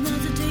ကိုငါ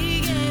သိ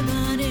ခဲ့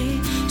ပါတယ်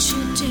ချ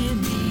စ်တဲ့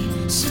မိ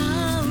ဆော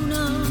င်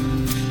တော့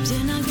ပြ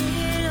န်လာ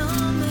ခဲ့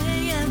တော့မေ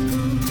ရ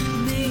ကို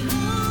မေ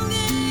ဟောင်းင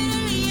ယ်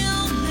လျော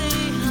င်းနေ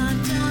ဟာ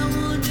တာဝ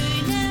န်တွေ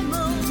နဲ့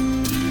မို့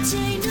ဒီ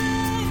ချိန်တွေ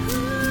ဟူ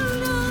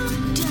လို့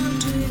တောင်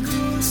တွေ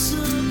ကို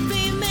ဆို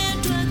ပြီးမဲ့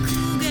တော့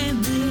ခုခဲ့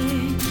မေ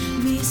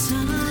မိ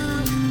ဆောင်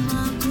မ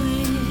ကွ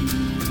ယ်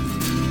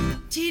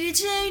ဒီ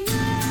ချိန်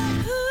တွေ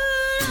ဟူ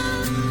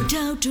လို့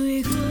တောင်တွေ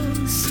ကို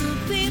ဆို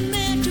ပြီး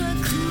မဲ့တော့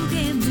ခု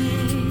ခဲ့မေ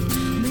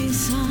မိ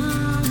ဆော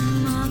င်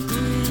မကွ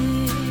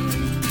ယ်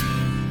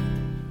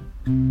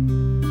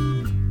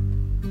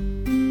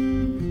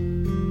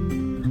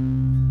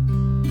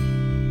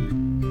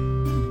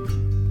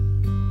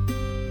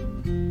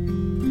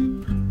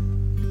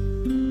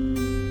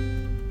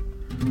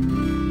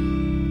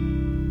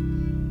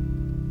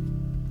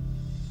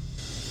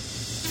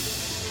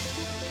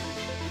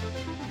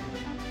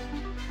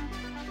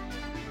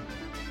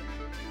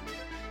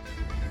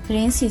သ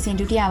တင်းစီစဉ်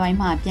ဒုတိယပိုင်း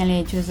မှာပြန်လ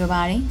ည်ကြိုဆို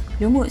ပါရစေ။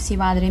လူမှုစီး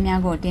ပွားသတင်း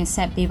များကိုတင်ဆ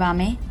က်ပေးပါ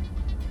မယ်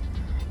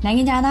။နိုင်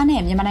ငံခြားသား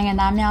နဲ့မြန်မာနိုင်ငံ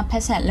သားများဖ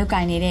က်ဆက်လုပ်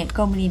ကိုင်နေတဲ့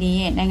ကုမ္ပဏီတွေ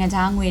ရဲ့နိုင်ငံ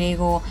ခြားငွေတွေ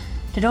ကို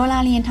$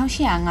လျင်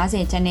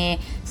1850ကျပ်နဲ့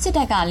စစ်တ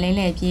ပ်ကလဲ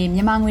လှယ်ပြီးမြ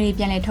န်မာငွေတွေ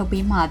ပြန်လည်ထုတ်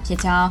ပေးမှဖြစ်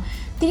ကြောင်း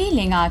တိရိလ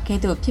င်္ကာကဲ့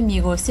သို့ဖြစ်မြေ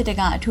ကိုစစ်တပ်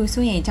ကအထူး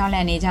စိုးရိမ်ကြောက်လ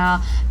န့်နေကြောင်း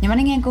မြန်မာ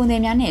နိုင်ငံကုန်သ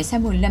ည်များနဲ့စ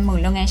က်မှုလက်မှု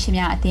လုပ်ငန်းရှင်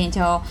များအသင်း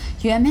ချုပ်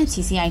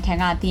UMFCCI ထံ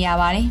ကသိရ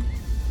ပါဗျ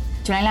။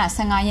ဇူလိုင်လ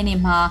15ရက်နေ့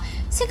မှာ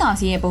စစ်ကောင်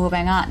စီရဲ့ဗဟိုဘ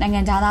ဏ်ကနိုင်ငံ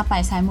ခြားသားပို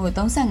င်ဆိုင်မှု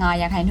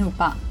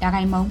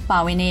35%ပါ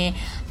ဝင်တဲ့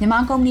မြန်မာ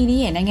ကုမ္ပဏီတွေ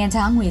ရဲ့နိုင်ငံ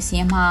ခြားငွေစီး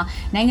ရင်မှာ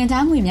နိုင်ငံ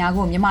ခြားငွေများ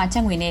ကိုမြန်မာကျ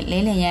ပ်ငွေနဲ့လဲ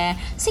လှယ်ရန်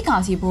စစ်ကော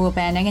င်စီဗဟိုဘ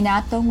ဏ်နိုင်ငံ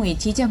ခြားသုံးငွေ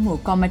ကြီးကြပ်မှု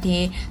ကော်မတီ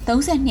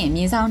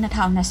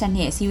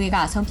32/2022အစည်းအဝေးက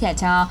ဆုံးဖြတ်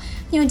ကြောင်း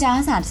ညွှန်ကြား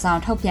စာတစ်စောင်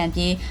ထုတ်ပြန်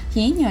ပြီးရ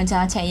င်းညွှန်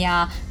ကြားချက်အရ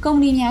ကုမ္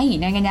ပဏီများ၏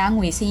နိုင်ငံခြား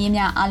ငွေစီးရင်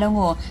များအလုံး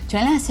ကိုဇွ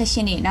န်လ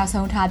16နေ့နောက်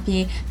ဆုံးထား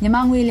ပြီးမြန်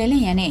မာငွေလဲလှ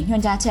ယ်ရန်နဲ့ညွှ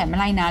န်ကြားချက်မ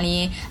လိုက်နာလျ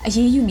င်အ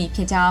ရေးယူမည်ဖြ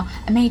စ်ကြောင်း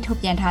အမိန့်ထုတ်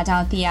ပြန်ထားကြော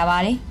င်းသိရပါ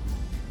သည်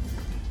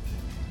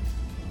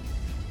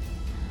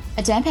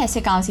အကြမ်းဖက်စ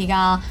စ်ကောင်စီက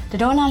$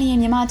လျင်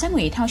မြန်မာကျပ်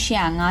ငွေ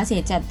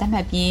1850ကျပ်သတ်မှ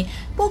တ်ပြီး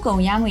ပို့ကု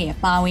န်ရငွေအ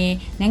ပါအဝင်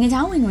နိုင်ငံ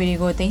ခြားဝင်ငွေတွေ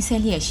ကိုသိမ်းဆ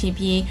ည်းလျက်ရှိ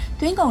ပြီး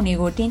တွင်းကုန်တွေ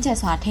ကိုတင်းကျပ်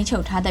စွာထိန်းချု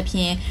ပ်ထားသဖြ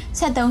င့်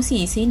73စီ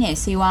စီးနဲ့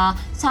စီဝါ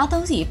စား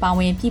သုံးစီအပါအ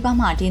ဝင်ပြည်ပ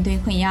မှတင်သွ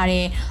င်းခွင့်ရ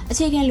တဲ့အ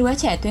ခြေခံလိုအပ်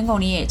ချက်တွင်းကု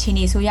န်တွေရဲ့အခြေအ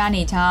နေဆိုရ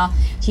နေကြောင်း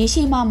ရေရှ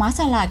ည်မှာမဆ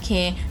လာ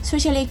ခေဆို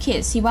ရှယ်လစ်ခေ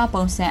စီဝါ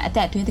ပုံစံအသ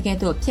က်တွင်းတကယ်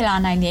သို့ဖြစ်လာ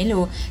နိုင်တယ်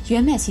လို့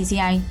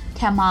UMFCCI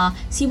ထံမှ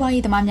စီးပွား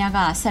ရေးသမားများက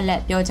ဆက်လ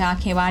က်ပြောကြား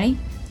ခဲ့ပါတယ်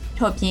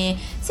ထို့ပြင်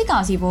စစ်ကော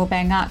င်စီဘိုးဘ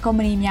ဏ်ကကုမ္ပ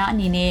ဏီများအ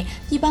နေနဲ့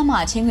ပြည်ပမှ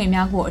ချင်းငွေ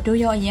များကိုအတိုး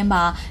ရောအရင်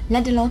ပါလ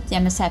က်တလုံးပြ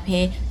န်မဆက်ဘဲ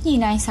ညှိ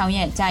နှိုင်းဆောင်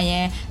ရွက်ကြရ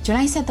န်ဇူ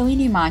လိုင်23ရက်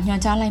နေ့မှာညွှ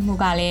န်ကြားလိုက်မှု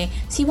ကလည်း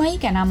စီးပွား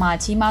ရေးကဏ္ဍမှာ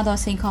ကြီးမားသော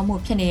စိန်ခေါ်မှု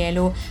ဖြစ်နေတယ်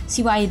လို့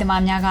စီးပွားရေးသ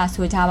မားများက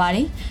ဆိုကြပါတ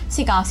ယ်စ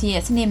စ်ကောင်စီ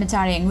ရဲ့စနစ်မကျ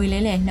တဲ့ငွေလဲ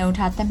လှယ်နှုန်း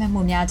ထားသတ်မှတ်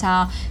မှုများကြော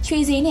င့်ရွှေ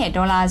ဈေးနဲ့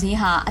ဒေါ်လာဈေး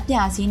ဟာအပြ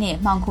ဈေးနဲ့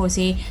မှောင်ခို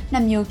ဈေးနှ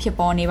စ်မျိုးဖြစ်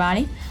ပေါ်နေပါတ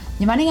ယ်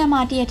မြန်မာနိုင်ငံ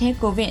မှာတရက်ထဲ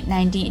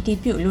COVID-19 အတည်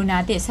ပြုလူနာ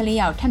သစ်14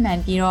ယောက်ထပ်မံ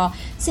ပြီးတော့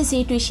စစ်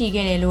ဆေးတွေ့ရှိ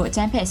ခဲ့တယ်လို့အကြ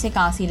မ်းဖက်စစ်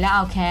ကောင်စီလက်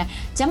အောက်ခံ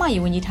ကျန်းမာ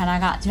ရေးဝန်ကြီးဌာန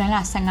ကဇူလိုင်လ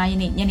15ရက်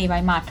နေ့ညနေပို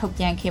င်းမှာထုတ်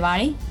ပြန်ခဲ့ပါ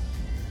တယ်။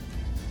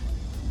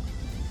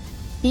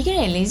ပြီးခဲ့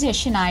တဲ့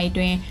48နာရီအ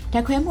တွင်းဓာ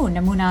တ်ခွဲမှုန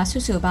မူနာစု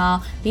စုပေါင်း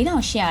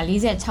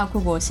4846ခု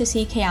ကိုစစ်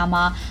ဆေးခဲ့ရ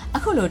မှာအ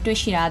ခုလိုတွေ့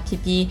ရှိတာဖြ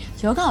စ်ပြီး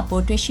ယောဂ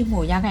ပိုးတွေ့ရှိမှု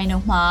ရာခိုင်နှု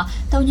န်းမှာ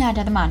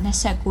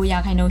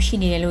3.29%ရှိ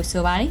နေတယ်လို့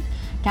ဆိုပါတယ်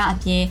။ဒါအ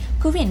ပြင်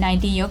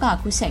COVID-19 ရောဂါ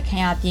ကူးစက်ခံ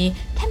ရပြီး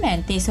ထပ်မံ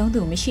သေဆုံး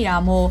သူမရှိတာ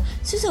မို့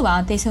စုစုပေါ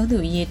င်းသေဆုံးသူ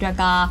အရေအတွက်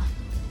က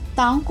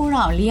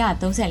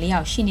19434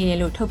ယောက်ရှိနေတယ်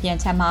လို့ထုတ်ပြန်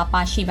ချက်မှာ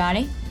ပါရှိပါတ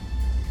ယ်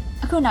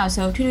။အခုနောက်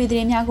ဆုံးထွေထွေသတ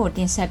င်းများကိုတ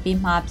င်ဆက်ပေး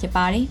မှာဖြစ်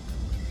ပါတယ်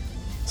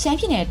။ရှမ်း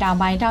ပြည်နယ်တောင်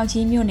ပိုင်းတောင်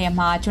ကြီးမြို့နယ်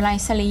မှာဇူလိုင်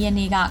14ရက်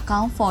နေ့က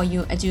Count for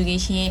You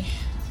Education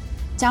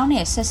ကျောင်းန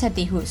ယ်ဆက်ဆက်တ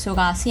ည်ဟုဆို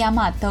ကဆီယာမ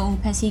3ဦး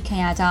ဖမ်းဆီးခံ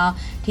ရကြောင်း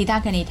ဒေသ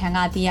ခံတွေထံက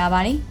သိရ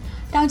ပါတယ်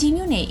။တောင်ကြီး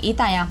မြို့နယ်အေး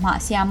တာယာမှ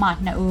ဆီယာမ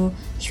2ဦး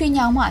ရွှေ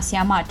ညောင်မှဆီ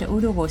ယာမ2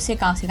ဦးတို့ကိုစစ်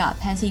ကောင်စီက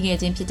ဖမ်းဆီးခဲ့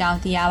ခြင်းဖြစ်ကြောင်း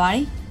သိရပါတ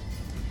ယ်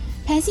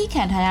။ဖမ်းဆီး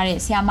ခံထားရတဲ့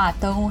ဆီယာမ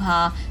3ဦးဟာ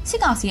စ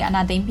စ်ကောင်စီအာ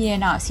ဏာသိမ်းပြီးတဲ့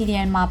နောက်စီဒီ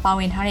အန်မှာပါဝ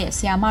င်ထားတဲ့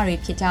ဆီယာမတွေ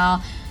ဖြစ်ကြောင်း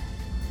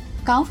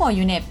ကောင်းဖော်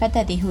ယူနဲ့ပတ်သ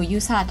က်သည်ဟုယူ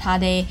ဆထား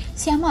တဲ့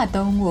ဆီယမ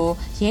3ဦးကို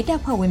ရဲတ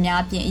ပ်ဖွဲ့ဝင်များ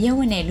အပြင်ရဲဝ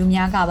င်တဲ့လူ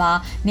များကပါ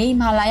နေအိမ်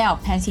မှာလာရောက်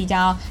ဖမ်းဆီး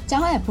ကြောင်းကျော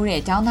င်းရဖူး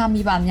တဲ့ကျောင်းသား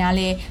မိဘများ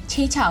လည်း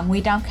ချေးချငွေ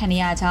တောင်းခံ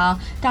ရကြောင်း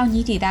တောင်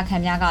ကြီးဒေသခံ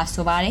များက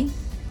ဆိုပါတယ်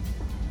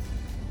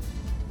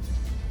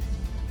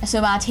အ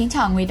ဆိုပါချင်း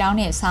ချောင်ငွေတောင်း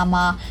တဲ့စာ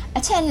မှာ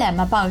အချက်လက်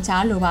မပေါက်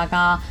ကြားလိုပါက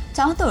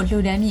ကျောင်းသို့လှူ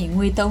ဒန်းမည့်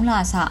ငွေ3လ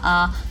စာ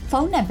အားဖု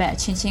န်းနံပါတ်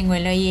ချင်းချင်းငွေ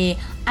လွှဲရေး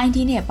ID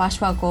နဲ့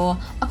password ကို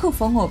အခု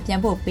ဖုန်းကိုပြန်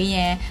ပို့ပေးရ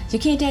န်ရ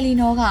ခိုင်တယ်လီ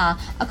နောက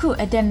အခု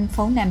atom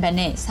ဖုန်းနံပါတ်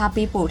နဲ့စာ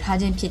ပေးပို့ထား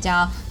ခြင်းဖြစ်ကြော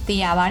င်းသိ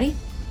ရပါတယ်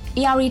။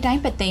 AR တို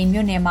င်းပသိမ်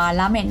မြို့နယ်မှာ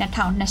လာမယ့်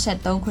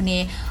2023ခုနှ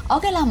စ်ဩ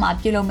ဂတ်လမှာ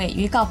ပြုလုပ်မယ့်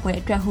ရွေးကောက်ပွဲ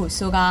အတွက်ဟု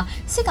ဆိုက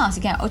စစ်ကောင်စီ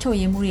ကအုပ်ချုပ်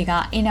ရေးမှုတွေက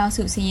အင်အောင်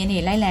စုစီးရင်တွေ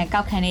လိုက်လံ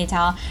ကောက်ခံနေ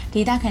ကြောင်း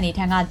ဒေသခံတွေ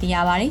ထံကသိရ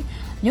ပါတယ်။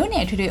မြို့န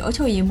ယ်ထွေထွေအုပ်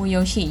ချုပ်ရေးမှု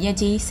ရုံးရှိရက်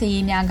ကြီးစီးရ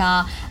င်များက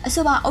အ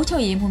ဆိုပါအုပ်ချု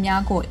ပ်ရေးမှု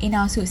များကိုအင်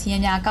အောင်စုစီးရ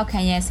င်များကောက်ခံ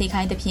ရန်စိတ်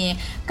ခိုင်းသဖြင့်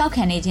ကောက်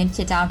ခံနေခြင်းဖြ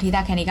စ်ကြောင်းဒေသ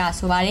ခံတွေက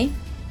ဆိုပါတယ်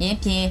။ရင်း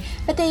ဖြင့်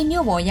ပသိမ်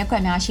မြို့ပေါ်ရက်ကွ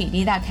က်များရှိ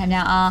ဒေသခံ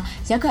များအား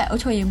ရက်ကွက်အု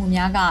ပ်ချုပ်ရေးမှု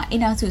များကအ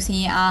င်အောင်စုစီး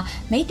ရင်အား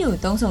မိတ္တူ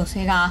သုံးဆုံ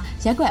ဆွဲက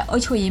ရက်ကွက်အု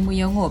ပ်ချုပ်ရေးမှု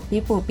ရုံးကို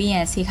ပေးပို့ပေးရ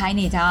န်စိတ်ခိုင်း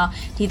နေကြောင်း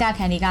ဒေသ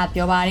ခံတွေက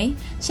ပြောပါတယ်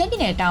။ရှမ်းပြ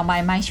ည်နယ်တောင်ပို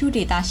င်းမိုင်းရှူ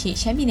ဒေသရှိ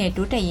ရှမ်းပြည်နယ်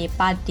တိုးတက်ရေး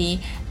ပါတီ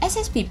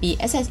SSPP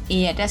SSA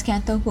ရဲ့တပ်စခ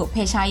န်း3ခုဖ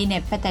ယ်ရှားရေး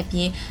နဲ့ပတ်သက်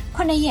ပြီး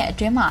9ရက်အ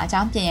တွင်းမှာအ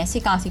ကြောင်းပြန်ရန်စ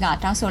စ်ကောင်စီက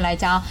တောင်းဆိုလိုက်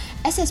ကြောင်း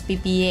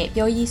SSPP ရဲ့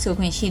ပြောရေးဆို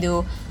ခွင့်ရှိသူ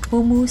ဘူ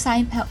မူဆို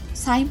င်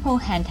ဖုန်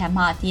ဟန်ထံ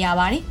မှသိရ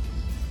ပါတယ်။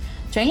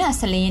ကျွိုင်းလာ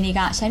14ရက်နေ့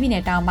ကရှမ်းပြည်န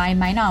ယ်တောင်ပိုင်း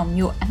မိုင်းနောင်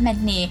မြို့အမှတ်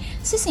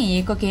2စစ်စင်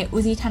ရေးကွက်ကဲ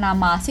ဦးစီးဌာန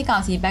မှစစ်ကော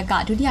င်စီဘက်က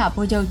ဒုတိယ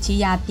ဗိုလ်ချုပ်ကြီး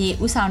ရာပြည့်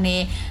ဦးဆောင်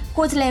တဲ့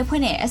ကိုယ်စားလှယ်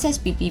ဖွဲ့နဲ့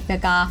SSPP ဘ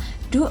က်က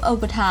ဒုဥက္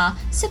ကဋ္ဌ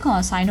စစ်ခွ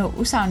န်ဆိုင်တို့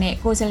ဦးဆောင်တဲ့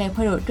ကိုယ်စားလှယ်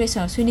ဖွဲ့တို့တွေ့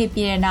ဆုံဆွေးနွေး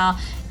ပြီးတဲ့နောက်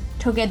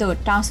ထို့ကဲ့သို့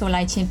တောင်းဆို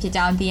လိုက်ခြင်းဖြစ်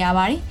ကြောင်းသိရ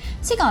ပါတယ်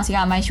။စစ်ကောင်စီက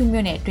မိုင်းရှု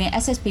မြို့နယ်အတွင်း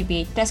SSPP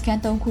တပ်စခန်း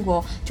3ခု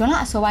ကိုဇွန်လ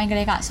အစောပိုင်းက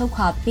လေးကစု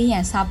ခွာပေးရ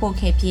န်စာပို့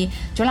ခဲ့ပြီး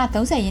ဇွန်လ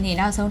30ရက်နေ့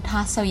နောက်ဆုံး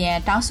ထားဆုတ်ရန်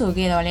တောင်းဆို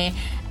ခဲ့တော့လဲ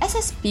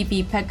SSPP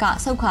ဘက်က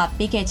စုခွာ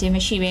ပေးခဲ့ခြင်းမ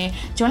ရှိဘဲ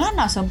ဇွန်လ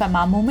နောက်ဆုံးပတ်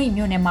မှာမုံမိတ်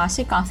မြို့နယ်မှာစ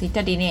စ်ကောင်စီတ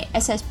ပ်တွေနဲ့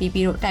SSPP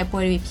တို့တိုက်ပွဲ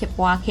တွေဖြစ်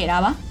ပွားခဲ့တာ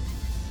ပါ။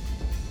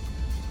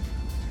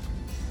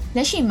လ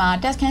က်ရှိမှာ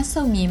တပ်စခန်း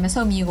စုံမီမ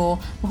စုံမီကိုဗ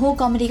ဟို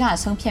ကော်မတီက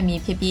ဆုံးဖြတ်မည်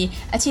ဖြစ်ပြီး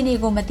အခြေအနေ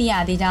ကိုမသိရ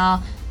သေးကြောင်း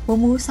ဘုံ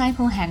မူဆိုင်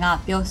ဖုန်ဟန်က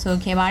ပြောဆို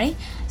ခဲ့ပါတယ်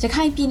။ရ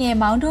ခိုင်ပြည်နယ်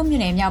မောင်တော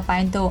မြို့နယ်မြောက်ပို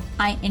င်းသို့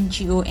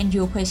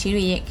NGO ဖွဲ့စည်း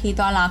တွေရဲ့ခီး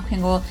သွွာလာခွ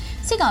င့်ကို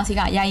စစ်ကောင်စီ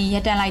ကယာယီရ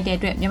ပ်တန့်လိုက်တဲ့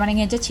အတွက်မြန်မာနိုင်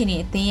ငံချက်ချီနေ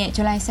အသင်းရဲ့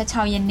ဇူလိုင်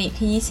16ရက်နေ့ခ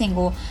ရီးစဉ်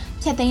ကို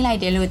ဖျက်သိမ်းလိုက်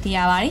တယ်လို့သိရ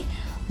ပါတယ်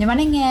။မြန်မာ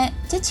နိုင်ငံ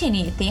ချက်ချီ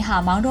နေအသင်းဟာ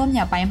မောင်တော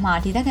မြောက်ပိုင်းမှာ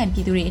ဒေသခံပြ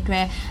ည်သူတွေအတွ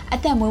က်အ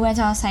သက်မွေးဝမ်း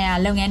ကြောင်းဆိုင်ရာ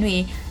လုပ်ငန်းတွေ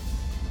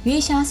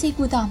ရွေးရှားစီး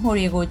ကူတာမှု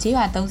တွေကိုကျေး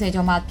ရွာ30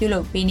ကျော်မှာပြုလု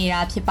ပ်ပေးနေတာ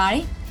ဖြစ်ပါတ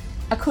ယ်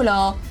။အခု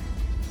လော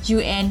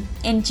UN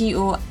NGO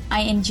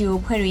INGO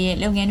ဖွဲ့တွေရဲ့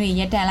လုပ်ငန်းတွေ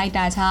ရပ်တန့်လိုက်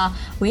တာကြောင့်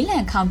ဝေးလံ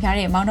ခေါင်ဖျား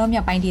တဲ့မောင်တော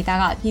မြောက်ပိုင်းဒေသ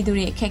ကပြည်သူ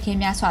တွေအခက်အခဲ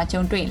များစွာ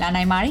ကြုံတွေ့လာ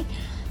နိုင်ပါတယ်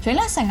။ဇွန်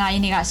လ15ရ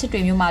က်နေ့ကစစ်တွေ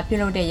မြို့မှာပြု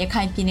လုပ်တဲ့ရ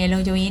ခိုင်ပြည်နယ်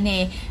လုံခြုံရေး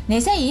နဲ့နေ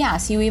ဆက်ရေးရာ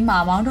စီဝေးမှာ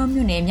မောင်တော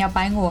မြို့နယ်မြောက်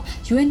ပိုင်းကို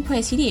UN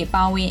ဖွဲ့စည်းတွေ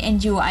ပါဝင်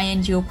NGO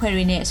INGO ဖွဲ့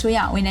တွေနဲ့အစိုးရ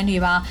ဝန်ထမ်းတွေ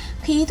ပါ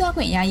ခရီးသွား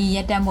ခွင့်ယာယီရ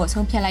ပ်တန့်ဖို့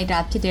ဆုံးဖြတ်လိုက်တာ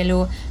ဖြစ်တယ်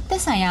လို့သ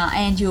က်ဆိုင်ရာ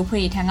INGO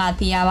ဖွဲ့ထံက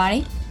သိရပါတ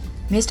ယ်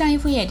။ Mr.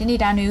 Info ရဲ့တနေ့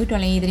တာနေဦး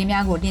တော်လိုင်းသတင်း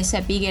များကိုတင်ဆ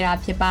က်ပေးခဲ့တာ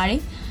ဖြစ်ပါတယ်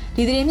။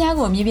ဒီသတင်းများ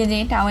ကိုမြေပြင်သတ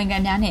င်းတာဝန်ခံ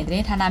များနဲ့သတ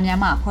င်းဌာနများ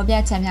မှဖော်ပြ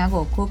ချက်များ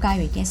ကိုကိုးကား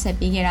၍တင်ဆက်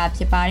ပေးခဲ့တာ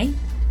ဖြစ်ပါတယ်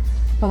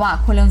။ဘဝ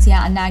ခိုလုံစရာ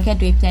အနာဂတ်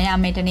တွေပြန်ရ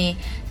မယ်တနေ့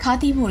ခါး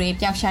သီးမှုတွေ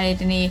ပျောက်ရှာတဲ့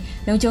တနေ့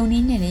လုံခြုံန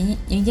ည်းနဲ့ငြိ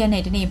မ်းချမ်း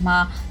တဲ့တနေ့မှာ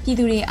ပြည်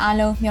သူတွေအား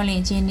လုံးမျှော်လ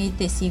င့်ခြင်းနေ့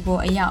သစ်စီကို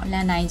အရောက်လ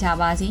န်းနိုင်ကြ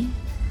ပါစေ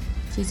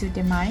။ကျေးဇူးတ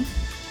င်ပါတယ်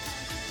။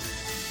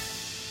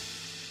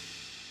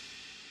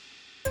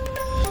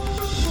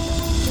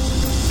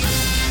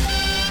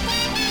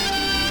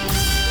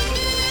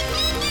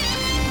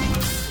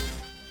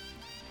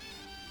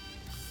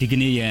ဒီက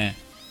နေ့ရဲ့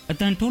အ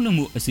တန်ထုတ်လွှင့်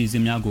မှုအစီအစ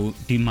ဉ်များကို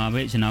ဒီမှာ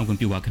ပဲရနာခွင့်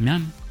ပြုပါခင်ဗျာ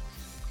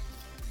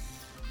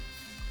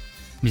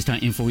Mr.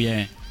 Info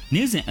ရဲ့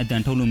နေ့စဉ်အတ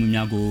န်ထုတ်လွှင့်မှု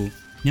များကို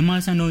မြန်မာ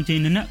စံတော်ချိ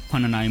န်နနက်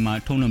9:00 နာရီမှာ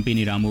ထုတ်လွှင့်ပေး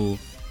နေတာမို့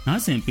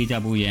နားဆင်ပေးကြ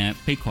ဖို့ရန်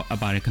ဖိတ်ခေါ်အပ်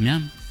ပါတယ်ခင်ဗျာ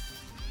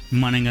မြ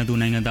န်မာနိုင်ငံသူ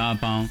နိုင်ငံသားအ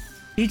ပေါင်း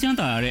အေးချမ်း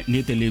သာရတဲ့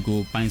နေ့တလေးကို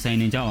ပိုင်ဆိုင်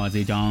နေကြပါ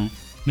စေကြောင်း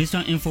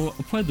Mr. Info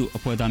အဖွဲ့သူအ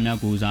ဖွဲ့သားများ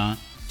ကိုစား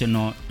ကျွန်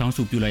တော်တောင်း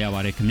ဆိုပြုလိုက်ရပါ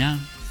တယ်ခင်ဗျာ